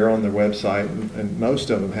up there on their website, and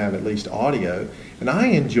most of them have at least audio. And I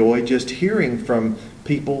enjoy just hearing from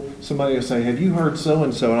people. Somebody will say, have you heard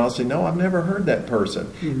so-and-so? And I'll say, no, I've never heard that person.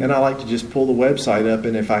 Mm-hmm. And I like to just pull the website up,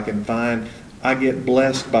 and if I can find, I get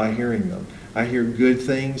blessed by hearing them. I hear good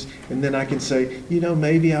things, and then I can say,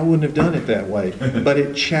 maybe I wouldn't have done it that way. But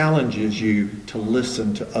it challenges you to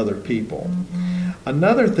listen to other people.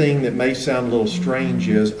 Another thing that may sound a little strange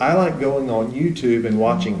is I like going on YouTube and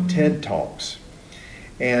watching TED Talks.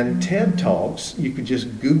 And TED Talks, you could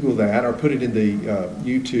just Google that or put it in the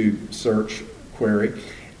YouTube search query.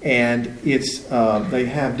 And it's they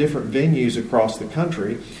have different venues across the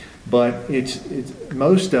country. But it's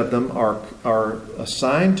most of them are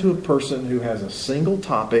assigned to a person who has a single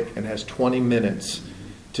topic and has 20 minutes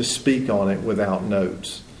to speak on it without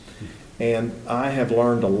notes. And I have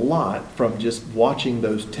learned a lot from just watching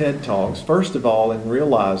those TED Talks. First of all, in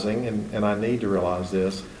realizing, and I need to realize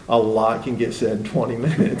this, a lot can get said in 20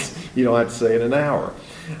 minutes. You don't have to say it in an hour.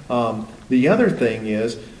 The other thing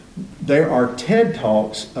is there are TED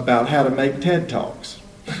Talks about how to make TED Talks.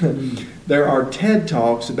 There are TED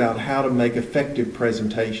Talks about how to make effective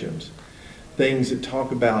presentations. Things that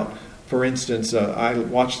talk about, for instance, I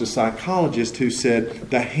watched a psychologist who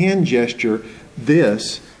said the hand gesture,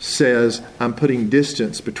 this says I'm putting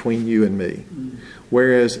distance between you and me.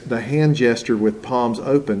 Whereas the hand gesture with palms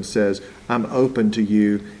open says I'm open to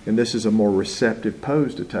you, and this is a more receptive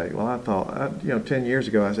pose to take. Well, I thought, 10 years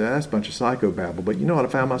ago, I said, that's a bunch of psychobabble. But you know what I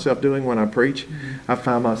found myself doing when I preach? I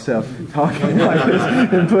found myself talking like this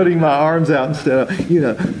and putting my arms out instead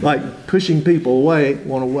of, like pushing people away,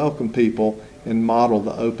 want to welcome people and model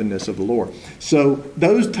the openness of the Lord. So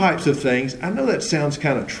those types of things, I know that sounds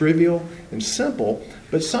kind of trivial and simple,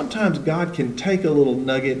 but sometimes God can take a little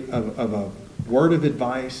nugget of a word of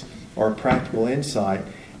advice or a practical insight,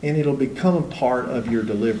 and it'll become a part of your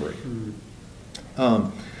delivery.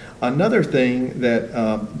 Another thing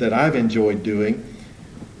that I've enjoyed doing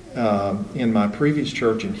in my previous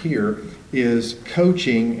church and here is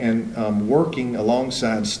coaching and working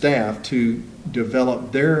alongside staff to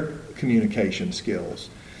develop their communication skills.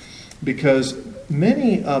 Because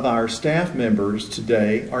many of our staff members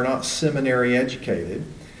today are not seminary educated.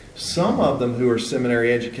 Some of them who are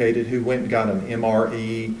seminary educated, who went and got an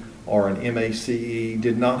MRE or an MACE,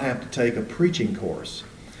 did not have to take a preaching course.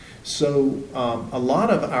 So a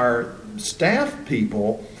lot of our staff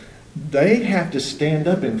people, they have to stand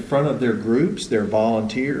up in front of their groups, their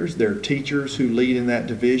volunteers, their teachers who lead in that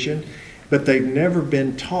division, but they've never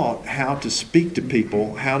been taught how to speak to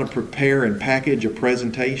people, how to prepare and package a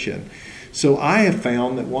presentation. So I have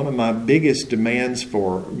found that one of my biggest demands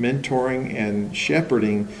for mentoring and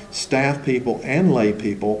shepherding staff people and lay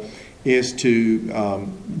people is to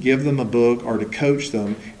give them a book or to coach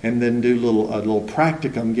them, and then do a little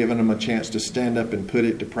practicum, giving them a chance to stand up and put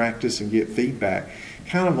it to practice and get feedback.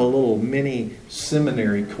 Kind of a little mini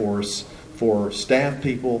seminary course for staff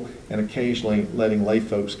people, and occasionally letting lay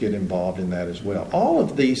folks get involved in that as well. All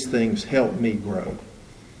of these things help me grow.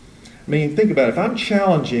 I mean, think about it. If I'm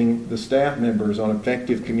challenging the staff members on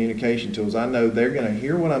effective communication tools, I know they're going to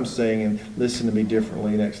hear what I'm saying and listen to me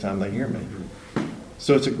differently next time they hear me.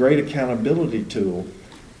 So it's a great accountability tool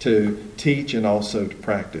to teach and also to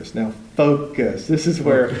practice. Now, focus. This is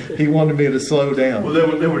where he wanted me to slow down.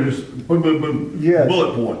 Well, they were just boom, boom, boom, Yes.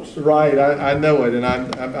 bullet points. Right, I know it, and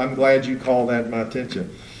I'm glad you called that my attention.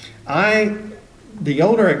 The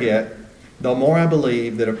older I get, the more I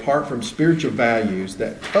believe that apart from spiritual values,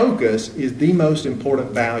 that focus is the most important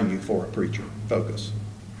value for a preacher. Focus.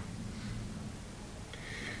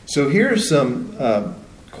 So here are some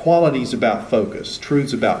qualities about focus,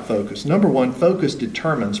 truths about focus. Number one, focus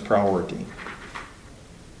determines priority.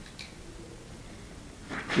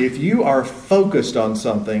 If you are focused on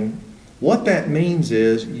something, what that means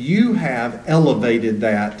is you have elevated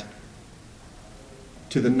that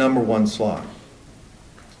to the number one slot.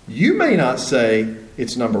 You may not say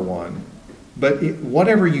it's number one, but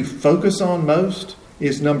whatever you focus on most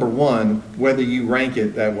is number one, whether you rank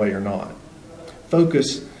it that way or not.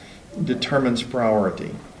 Focus determines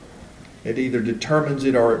priority. It either determines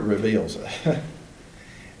it or it reveals it.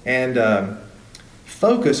 And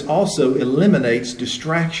focus also eliminates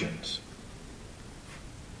distractions.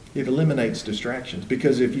 It eliminates distractions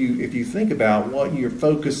because if you think about what you're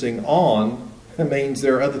focusing on, it means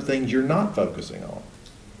there are other things you're not focusing on.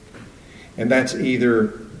 And that's either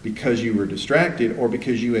because you were distracted or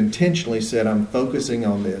because you intentionally said, I'm focusing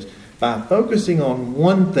on this. By focusing on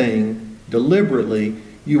one thing deliberately,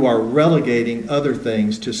 you are relegating other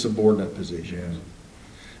things to subordinate positions.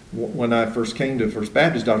 When I first came to First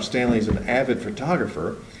Baptist, Dr. Stanley is an avid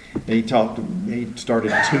photographer. And he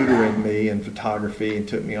started tutoring me in photography and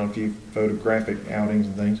took me on a few photographic outings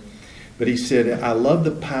and things. But he said, I love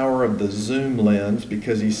the power of the zoom lens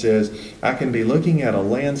because he says, I can be looking at a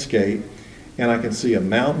landscape and I can see a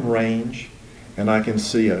mountain range and I can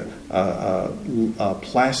see a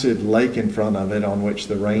placid lake in front of it on which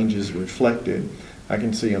the range is reflected. I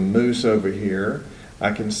can see a moose over here.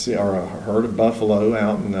 I can see, or a herd of buffalo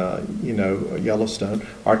out in, Yellowstone.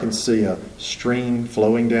 Or I can see a stream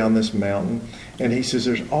flowing down this mountain. And he says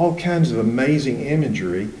there's all kinds of amazing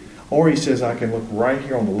imagery. Or he says I can look right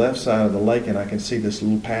here on the left side of the lake and I can see this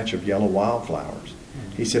little patch of yellow wildflowers.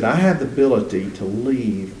 He said I have the ability to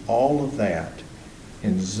leave all of that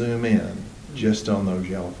and zoom in just on those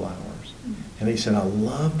yellow flowers. And he said I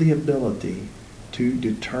love the ability to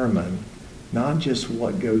determine not just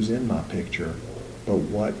what goes in my picture, but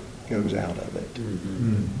what goes out of it.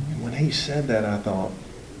 Mm-hmm. And when he said that, I thought,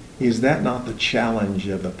 is that not the challenge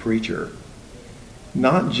of a preacher?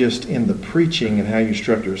 Not just in the preaching and how you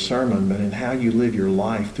structure a sermon, but in how you live your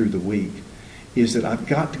life through the week, is that I've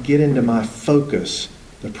got to get into my focus,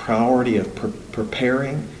 the priority of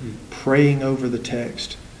preparing, praying over the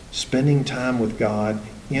text, spending time with God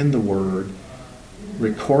in the Word,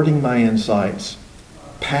 recording my insights,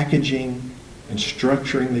 packaging and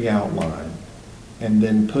structuring the outline, and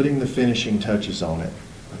then putting the finishing touches on it.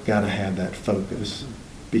 I've got to have that focus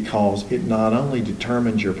because it not only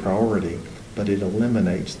determines your priority, but it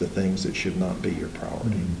eliminates the things that should not be your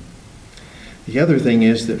priority. Mm-hmm. The other thing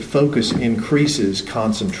is that focus increases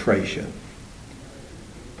concentration.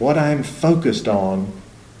 What I'm focused on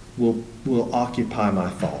will occupy my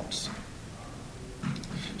thoughts.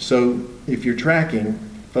 So if you're tracking,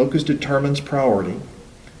 focus determines priority.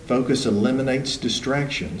 Focus eliminates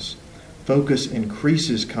distractions. Focus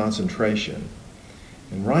increases concentration.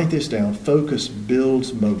 And write this down. Focus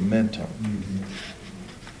builds momentum. Mm-hmm.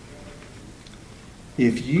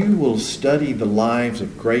 If you will study the lives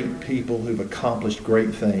of great people who've accomplished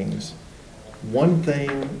great things, one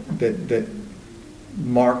thing that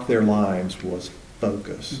marked their lives was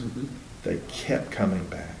focus. Mm-hmm. They kept coming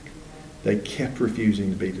back. They kept refusing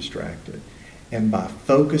to be distracted. And by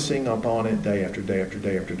focusing upon it day after day after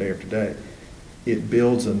day after day after day, it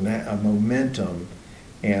builds a momentum,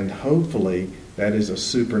 and hopefully that is a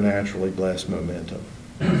supernaturally blessed momentum.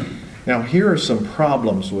 Now, here are some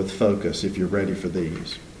problems with focus if you're ready for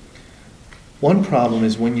these. One problem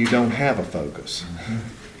is when you don't have a focus,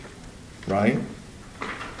 right?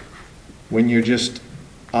 When you're just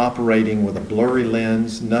operating with a blurry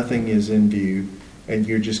lens, nothing is in view, and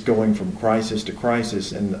you're just going from crisis to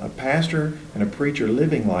crisis. And a pastor and a preacher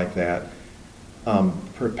living like that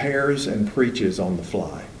prepares and preaches on the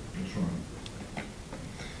fly. That's right.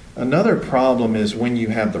 Another problem is when you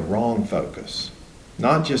have the wrong focus.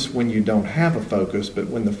 Not just when you don't have a focus, but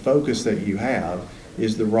when the focus that you have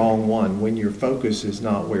is the wrong one, when your focus is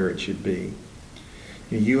not where it should be.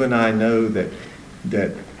 You and I know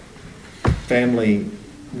that family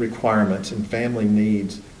requirements and family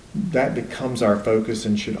needs, that becomes our focus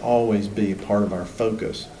and should always be a part of our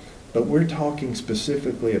focus. But we're talking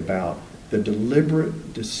specifically about the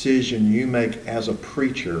deliberate decision you make as a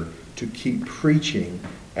preacher to keep preaching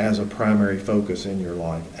as a primary focus in your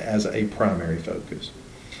life, as a primary focus.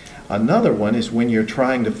 Another one is when you're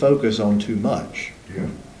trying to focus on too much. Yeah.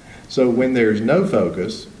 So when there's no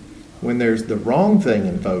focus, when there's the wrong thing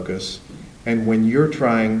in focus, and when you're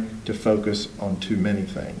trying to focus on too many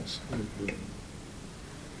things.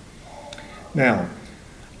 Now,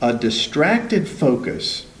 a distracted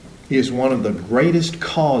focus is one of the greatest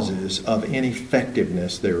causes of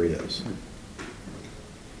ineffectiveness there is.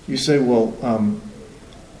 You say, well,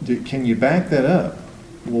 can you back that up?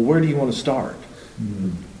 Well, where do you want to start?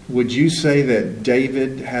 Mm-hmm. Would you say that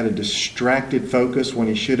David had a distracted focus when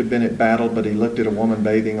he should have been at battle, but he looked at a woman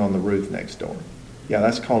bathing on the roof next door? Yeah,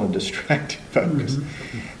 that's called a distracted focus.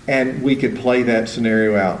 Mm-hmm. And we could play that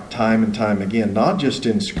scenario out time and time again, not just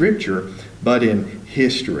in Scripture, but in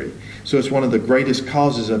history. So it's one of the greatest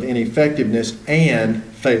causes of ineffectiveness and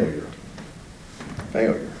failure.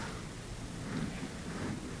 Failure.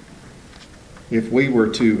 If we were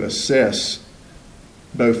to assess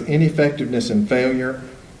both ineffectiveness and failure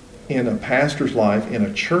in a pastor's life, in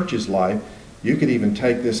a church's life, you could even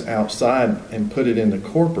take this outside and put it in the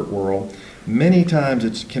corporate world. Many times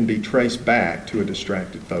it can be traced back to a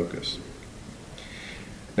distracted focus.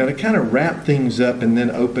 Now, to kind of wrap things up and then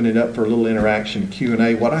open it up for a little interaction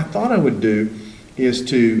Q&A, what I thought I would do is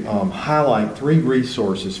to highlight 3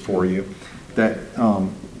 resources for you that,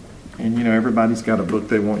 and you know, everybody's got a book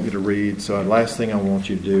they want you to read, so the last thing I want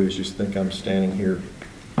you to do is just think I'm standing here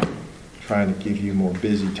trying to give you more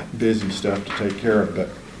busy stuff to take care of.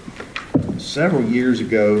 But several years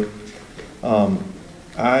ago,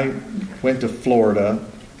 I went to Florida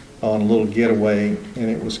on a little getaway, and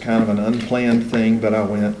it was kind of an unplanned thing, but I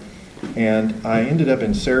went. And I ended up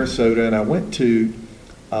in Sarasota, and I went to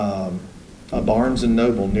a Barnes &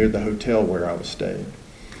 Noble near the hotel where I was staying.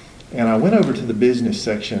 And I went over to the business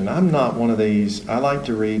section, and I'm not one of these. I like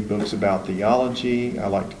to read books about theology. I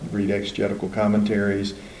like to read exegetical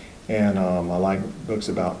commentaries. And I like books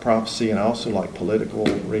about prophecy, and I also like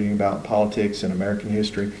reading about politics and American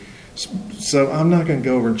history. So I'm not going to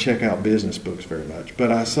go over and check out business books very much.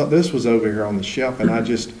 But I saw this was over here on the shelf, and I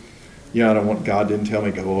just, I don't want, God didn't tell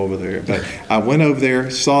me to go over there. But I went over there,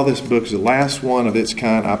 saw this book, it's the last one of its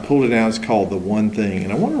kind. I pulled it out, it's called The One Thing.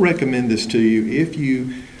 And I want to recommend this to you if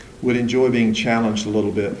you would enjoy being challenged a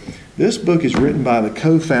little bit. This book is written by the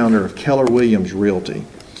co-founder of Keller Williams Realty.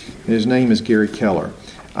 His name is Gary Keller.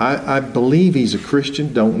 I believe he's a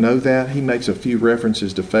Christian, don't know that. He makes a few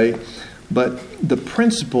references to faith. But the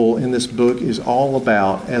principle in this book is all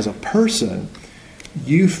about, as a person,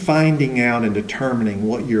 you finding out and determining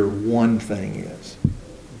what your one thing is.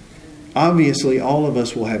 Obviously, all of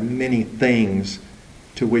us will have many things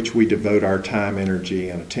to which we devote our time, energy,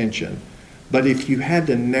 and attention. But if you had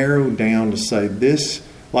to narrow down to say this,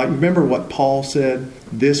 like remember what Paul said,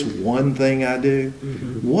 this one thing I do?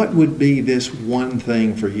 Mm-hmm. What would be this one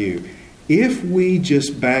thing for you? If we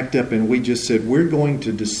just backed up and we just said, we're going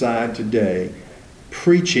to decide today,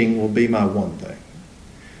 preaching will be my one thing.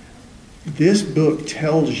 This book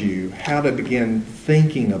tells you how to begin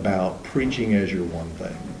thinking about preaching as your one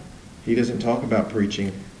thing. He doesn't talk about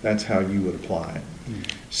preaching, that's how you would apply it.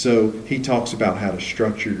 So he talks about how to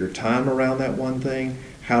structure your time around that one thing,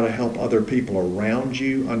 how to help other people around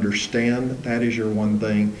you understand that is your one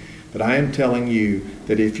thing. But I am telling you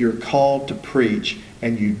that if you're called to preach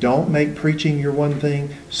and you don't make preaching your one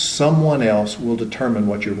thing, someone else will determine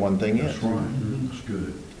what your one thing is. That's right. That's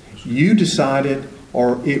good. That's good. You decide it,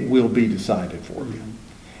 or it will be decided for you.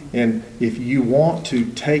 And if you want to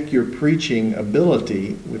take your preaching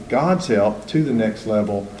ability with God's help to the next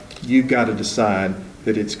level, you've got to decide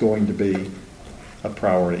that it's going to be a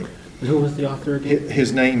priority. Who was the author again?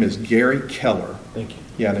 His name is Gary Keller. Thank you.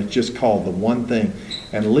 Yeah, and it's just called The One Thing.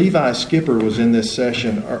 And Levi Skipper was in this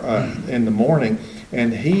session in the morning,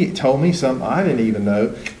 and he told me something I didn't even know,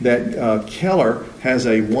 that Keller has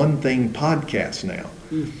a One Thing podcast now,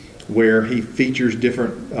 where he features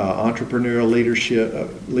different entrepreneurial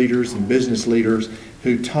leaders and business leaders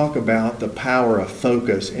who talk about the power of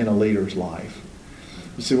focus in a leader's life.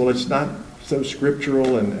 You say, well, it's not so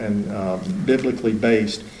scriptural and biblically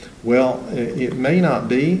based. Well, it may not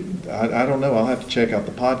be. I don't know. I'll have to check out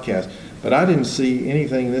the podcast. But I didn't see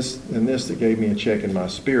anything in this that gave me a check in my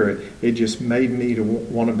spirit. It just made me to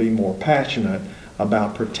want to be more passionate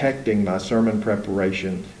about protecting my sermon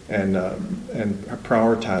preparation and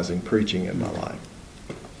prioritizing preaching in my life.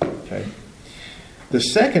 Okay. The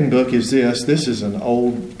second book is this. This is an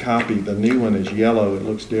old copy. The new one is yellow. It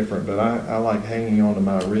looks different, but I like hanging on to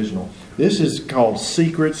my original. This is called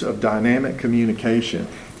Secrets of Dynamic Communication,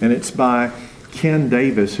 and it's by Ken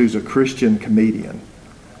Davis, who's a Christian comedian.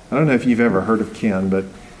 I don't know if you've ever heard of Ken, but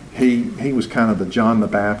he was kind of the John the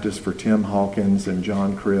Baptist for Tim Hawkins and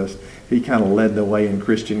John Crist. He kind of led the way in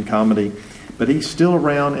Christian comedy, but he's still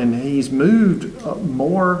around, and he's moved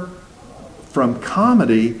more from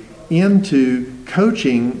comedy into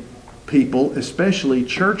coaching people, especially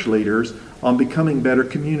church leaders, on becoming better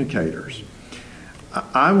communicators.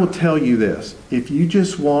 I will tell you this. If you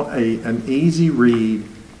just want an easy read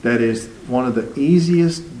that is one of the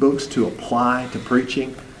easiest books to apply to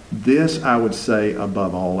preaching, this I would say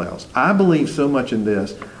above all else. I believe so much in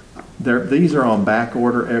this. These are on back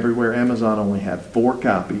order everywhere. Amazon only had 4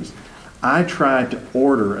 copies. I tried to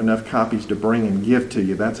order enough copies to bring and give to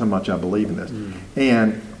you. That's how much I believe in this.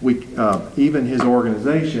 And we, even his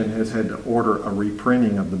organization has had to order a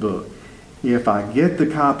reprinting of the book. If I get the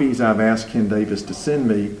copies I've asked Ken Davis to send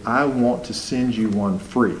me, I want to send you one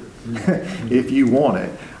free. If you want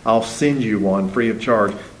it, I'll send you one free of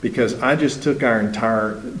charge, because I just took our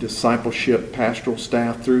entire discipleship pastoral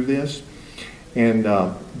staff through this, and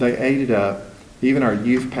they ate it up. Even our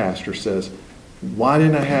youth pastor says, why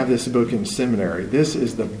didn't I have this book in seminary? This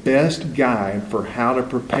is the best guide for how to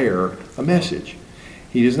prepare a message.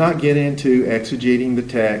 He does not get into exegeting the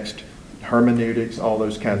text, hermeneutics, all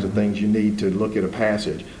those kinds of things you need to look at a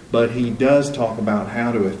passage. But he does talk about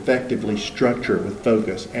how to effectively structure it with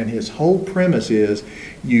focus. And his whole premise is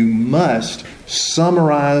you must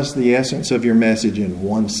summarize the essence of your message in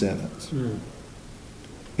one sentence.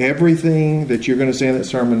 Everything that you're going to say in that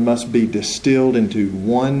sermon must be distilled into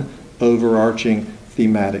one overarching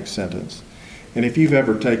thematic sentence. And if you've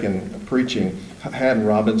ever taken preaching, Haddon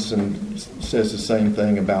Robinson says the same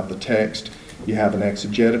thing about the text. You have an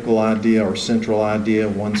exegetical idea or central idea,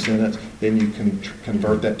 one sentence, then you can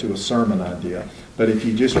convert that to a sermon idea. But if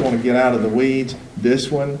you just want to get out of the weeds,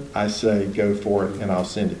 this one, I say go for it, and I'll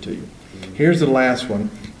send it to you. Here's the last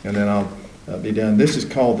one, and then I'll be done. This is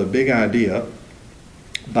called The Big Idea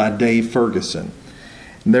by Dave Ferguson.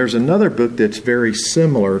 And there's another book that's very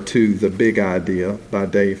similar to The Big Idea by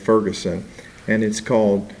Dave Ferguson, and it's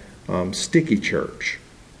called Sticky Church.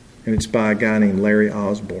 And it's by a guy named Larry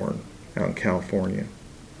Osborne out in California.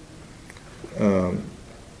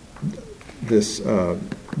 This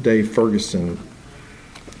Dave Ferguson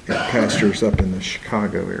pastors up in the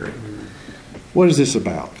Chicago area. What is this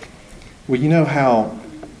about? Well, you know how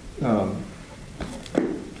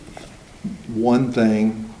one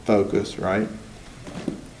thing, focus, right?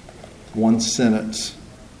 One sentence,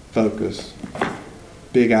 focus.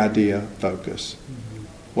 Big idea, focus.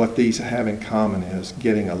 What these have in common is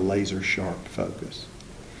getting a laser sharp focus.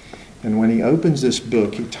 And when he opens this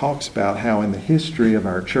book, he talks about how in the history of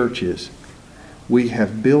our churches, we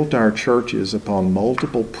have built our churches upon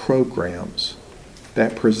multiple programs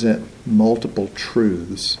that present multiple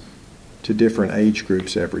truths to different age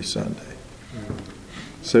groups every Sunday.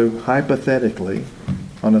 So hypothetically,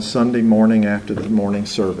 on a Sunday morning after the morning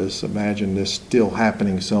service, imagine this still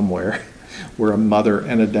happening somewhere where a mother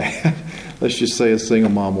and a dad, let's just say a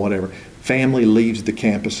single mom, whatever, family leaves the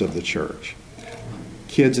campus of the church.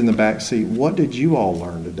 Kids in the back seat, what did you all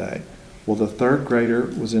learn today? Well, the third grader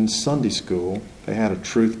was in Sunday school. They had a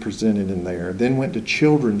truth presented in there. Then went to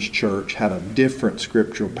children's church, had a different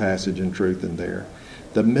scriptural passage and truth in there.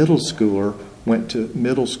 The middle schooler went to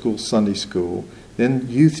middle school Sunday school. Then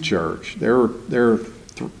youth church. There are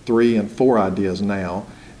 3 and 4 ideas now.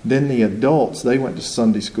 Then the adults, they went to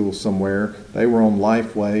Sunday school somewhere. They were on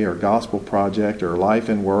Lifeway or Gospel Project or Life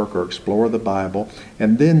and Work or Explore the Bible.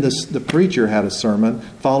 And then the preacher had a sermon,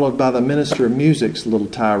 followed by the minister of music's little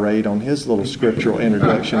tirade on his little scriptural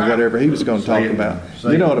introduction, whatever he was going to talk about.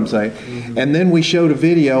 You know what I'm saying? And then we showed a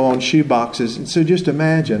video on shoe boxes. And so just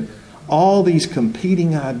imagine all these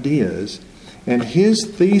competing ideas. And his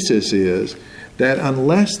thesis is that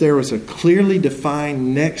unless there was a clearly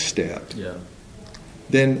defined next step,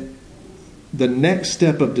 then the next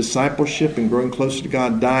step of discipleship and growing closer to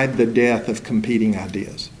God died the death of competing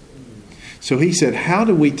ideas. So he said, how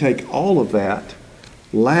do we take all of that,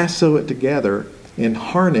 lasso it together, and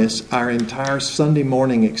harness our entire Sunday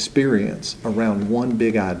morning experience around one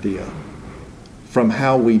big idea? From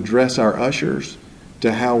how we dress our ushers,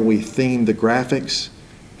 to how we theme the graphics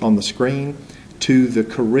on the screen, to the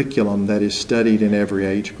curriculum that is studied in every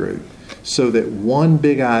age group. So that one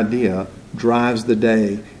big idea drives the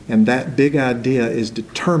day, and that big idea is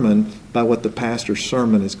determined by what the pastor's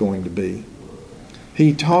sermon is going to be.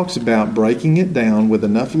 He talks about breaking it down with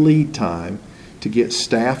enough lead time to get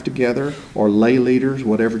staff together or lay leaders,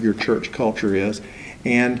 whatever your church culture is,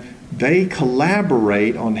 and they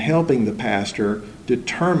collaborate on helping the pastor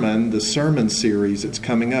determine the sermon series that's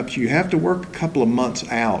coming up. So you have to work a couple of months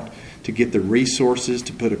out to get the resources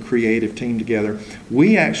to put a creative team together.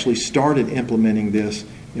 We actually started implementing this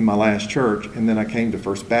in my last church, and then I came to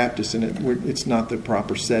First Baptist, and it's not the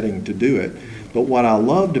proper setting to do it. But what I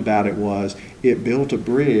loved about it was it built a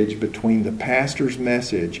bridge between the pastor's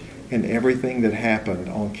message and everything that happened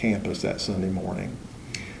on campus that Sunday morning.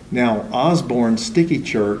 Now, Osborne Sticky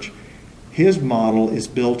Church, his model is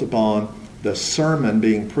built upon the sermon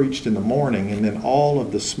being preached in the morning, and then all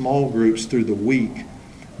of the small groups through the week,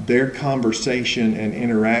 their conversation and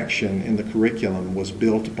interaction in the curriculum was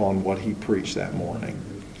built upon what he preached that morning.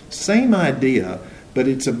 Same idea, but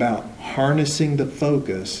it's about harnessing the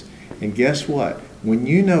focus. And guess what? When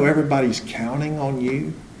you know everybody's counting on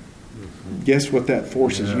you, guess what that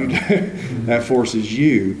forces you to? That forces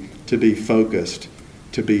you to be focused,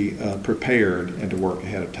 to be prepared, and to work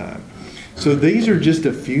ahead of time. So these are just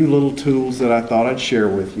a few little tools that I thought I'd share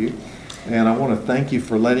with you. And I want to thank you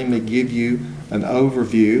for letting me give you an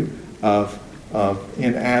overview of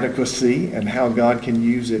inadequacy and how God can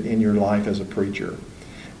use it in your life as a preacher.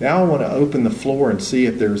 Now I want to open the floor and see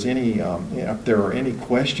if there's if there are any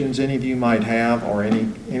questions any of you might have, or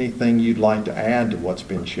anything you'd like to add to what's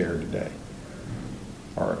been shared today.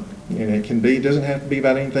 And it doesn't have to be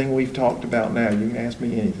about anything we've talked about now. You can ask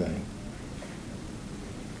me anything.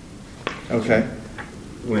 Okay.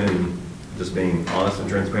 When just being honest and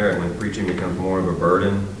transparent, when preaching becomes more of a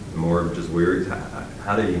burden, more of just weary,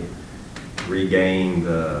 how do you regain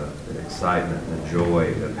the excitement, the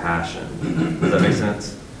joy, the passion? Does that make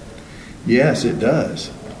sense? Yes, it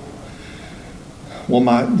does. Well,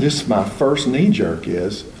 my first knee jerk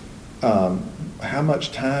is, how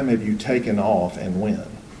much time have you taken off and when?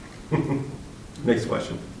 Next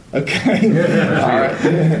question. Okay. All right.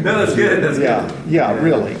 No, that's good. That's good. Yeah,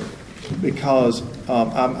 really. Because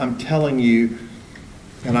I'm telling you,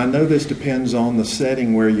 and I know this depends on the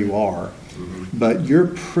setting where you are, but your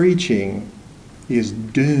preaching is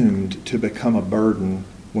doomed to become a burden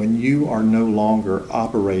when you are no longer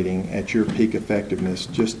operating at your peak effectiveness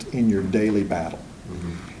just in your daily battle.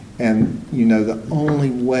 And, the only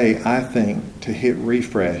way I think to hit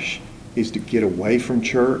refresh is to get away from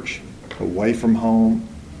church, away from home,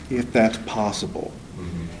 if that's possible.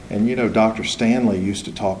 And, Dr. Stanley used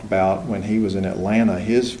to talk about when he was in Atlanta,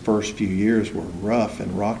 his first few years were rough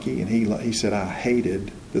and rocky, and he said, I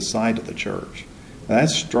hated the sight of the church. Now,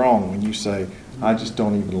 that's strong when you say, I just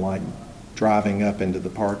don't even like driving up into the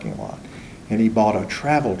parking lot. And he bought a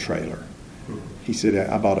travel trailer. He said,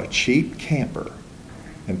 I bought a cheap camper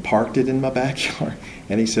and parked it in my backyard.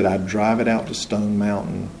 And he said, I'd drive it out to Stone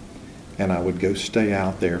Mountain, and I would go stay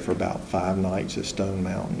out there for about 5 nights at Stone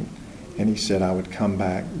Mountain. And he said, I would come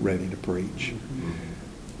back ready to preach.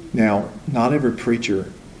 Now, not every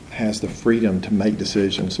preacher has the freedom to make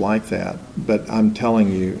decisions like that. But I'm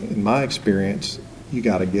telling you, in my experience, you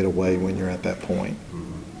got to get away when you're at that point.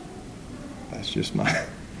 That's just my...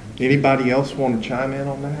 Anybody else want to chime in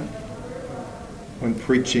on that? When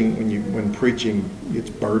preaching it's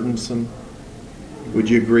burdensome, would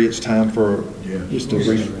you agree it's time for just a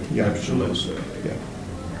absolutely. Yeah.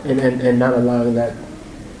 And not allowing that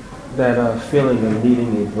feeling of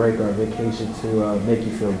needing a break or a vacation to make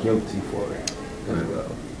you feel guilty for it as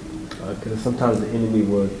well. Because sometimes the enemy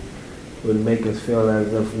would make us feel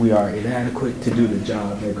as if we are inadequate to do the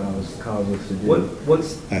job that God has called us to do.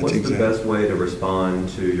 What's the best way to respond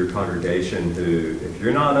to your congregation who, if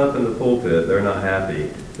you're not up in the pulpit, they're not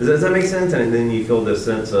happy? Does that make sense? And then you feel this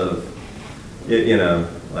sense of,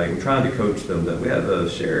 like I'm trying to coach them that we have a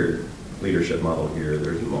shared leadership model here.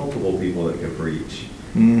 There's multiple people that can preach.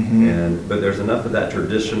 But there's enough of that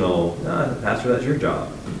traditional, pastor, that's your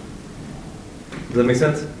job. Does that make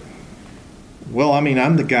sense? Well, I mean,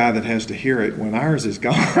 I'm the guy that has to hear it when ours is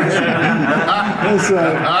gone.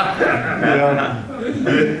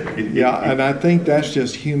 Yeah, and I think that's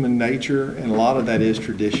just human nature, and a lot of that is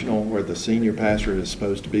traditional, where the senior pastor is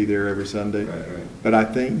supposed to be there every Sunday. Right. But I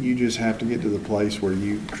think you just have to get to the place where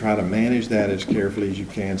you try to manage that as carefully as you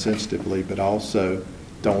can, sensitively, but also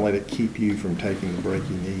don't let it keep you from taking the break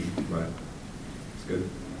you need. Right. It's good.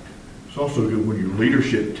 It's also good when your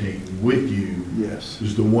leadership team with you Yes.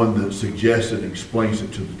 is the one that suggests and explains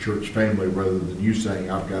it to the church family rather than you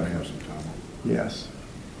saying, I've got to have some time off. Yes.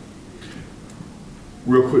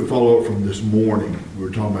 Real quick follow-up from this morning. We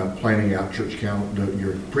were talking about planning out church calendar,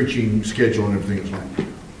 your preaching schedule and everything. Like,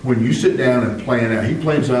 when you sit down and plan out, he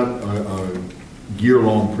plans out a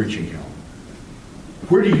year-long preaching calendar.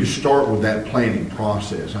 Where do you start with that planning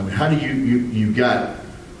process? I mean, how do you got,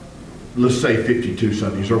 let's say 52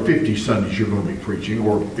 Sundays or 50 Sundays you're going to be preaching,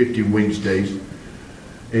 or 50 Wednesdays,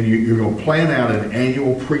 and you're going to plan out an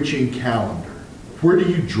annual preaching calendar. Where do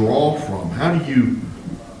you draw from? How do you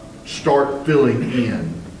start filling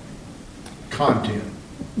in content?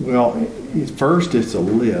 Well, first it's a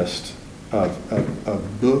list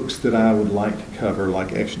of books that I would like to cover,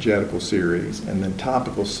 like exegetical series, and then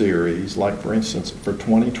topical series. Like, for instance, for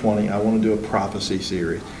 2020, I want to do a prophecy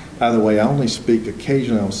series. By the way, I only speak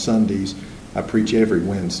occasionally on Sundays. I preach every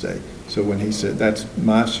Wednesday. So when he said that's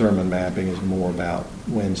my sermon mapping is more about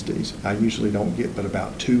Wednesdays, I usually don't get but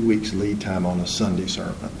about 2 weeks lead time on a Sunday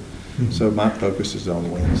sermon. Mm-hmm. So my focus is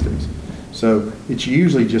on Wednesdays. So it's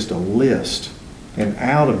usually just a list, and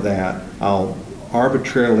out of that, I'll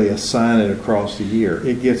arbitrarily assign it across the year.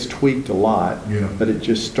 It gets tweaked a lot, but it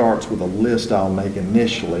just starts with a list I'll make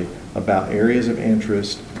initially about areas of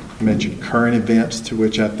interest, mention current events to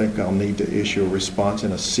which I think I'll need to issue a response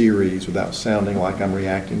in a series without sounding like I'm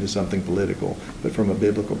reacting to something political, but from a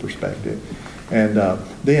biblical perspective. And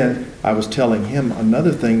then I was telling him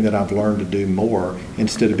another thing that I've learned to do more,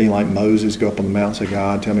 instead of being like Moses, go up on the mountain and say,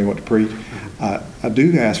 God, tell me what to preach. I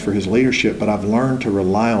do ask for his leadership, but I've learned to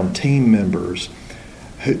rely on team members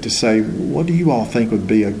to say, what do you all think would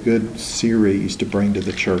be a good series to bring to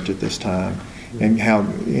the church at this time? And how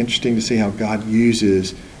interesting to see how God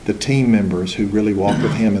uses the team members who really walk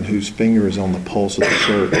with him and whose finger is on the pulse of the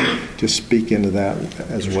church to speak into that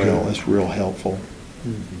as well. That's real helpful.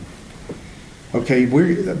 Mm-hmm. Okay,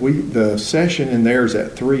 the session in there is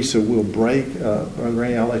at 3, so we'll break. Brother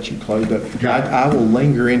Ray, I'll let you close, but I will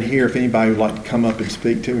linger in here if anybody would like to come up and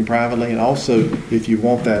speak to me privately. And also, if you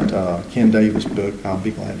want that Ken Davis book, I'll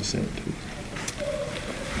be glad to send it to you.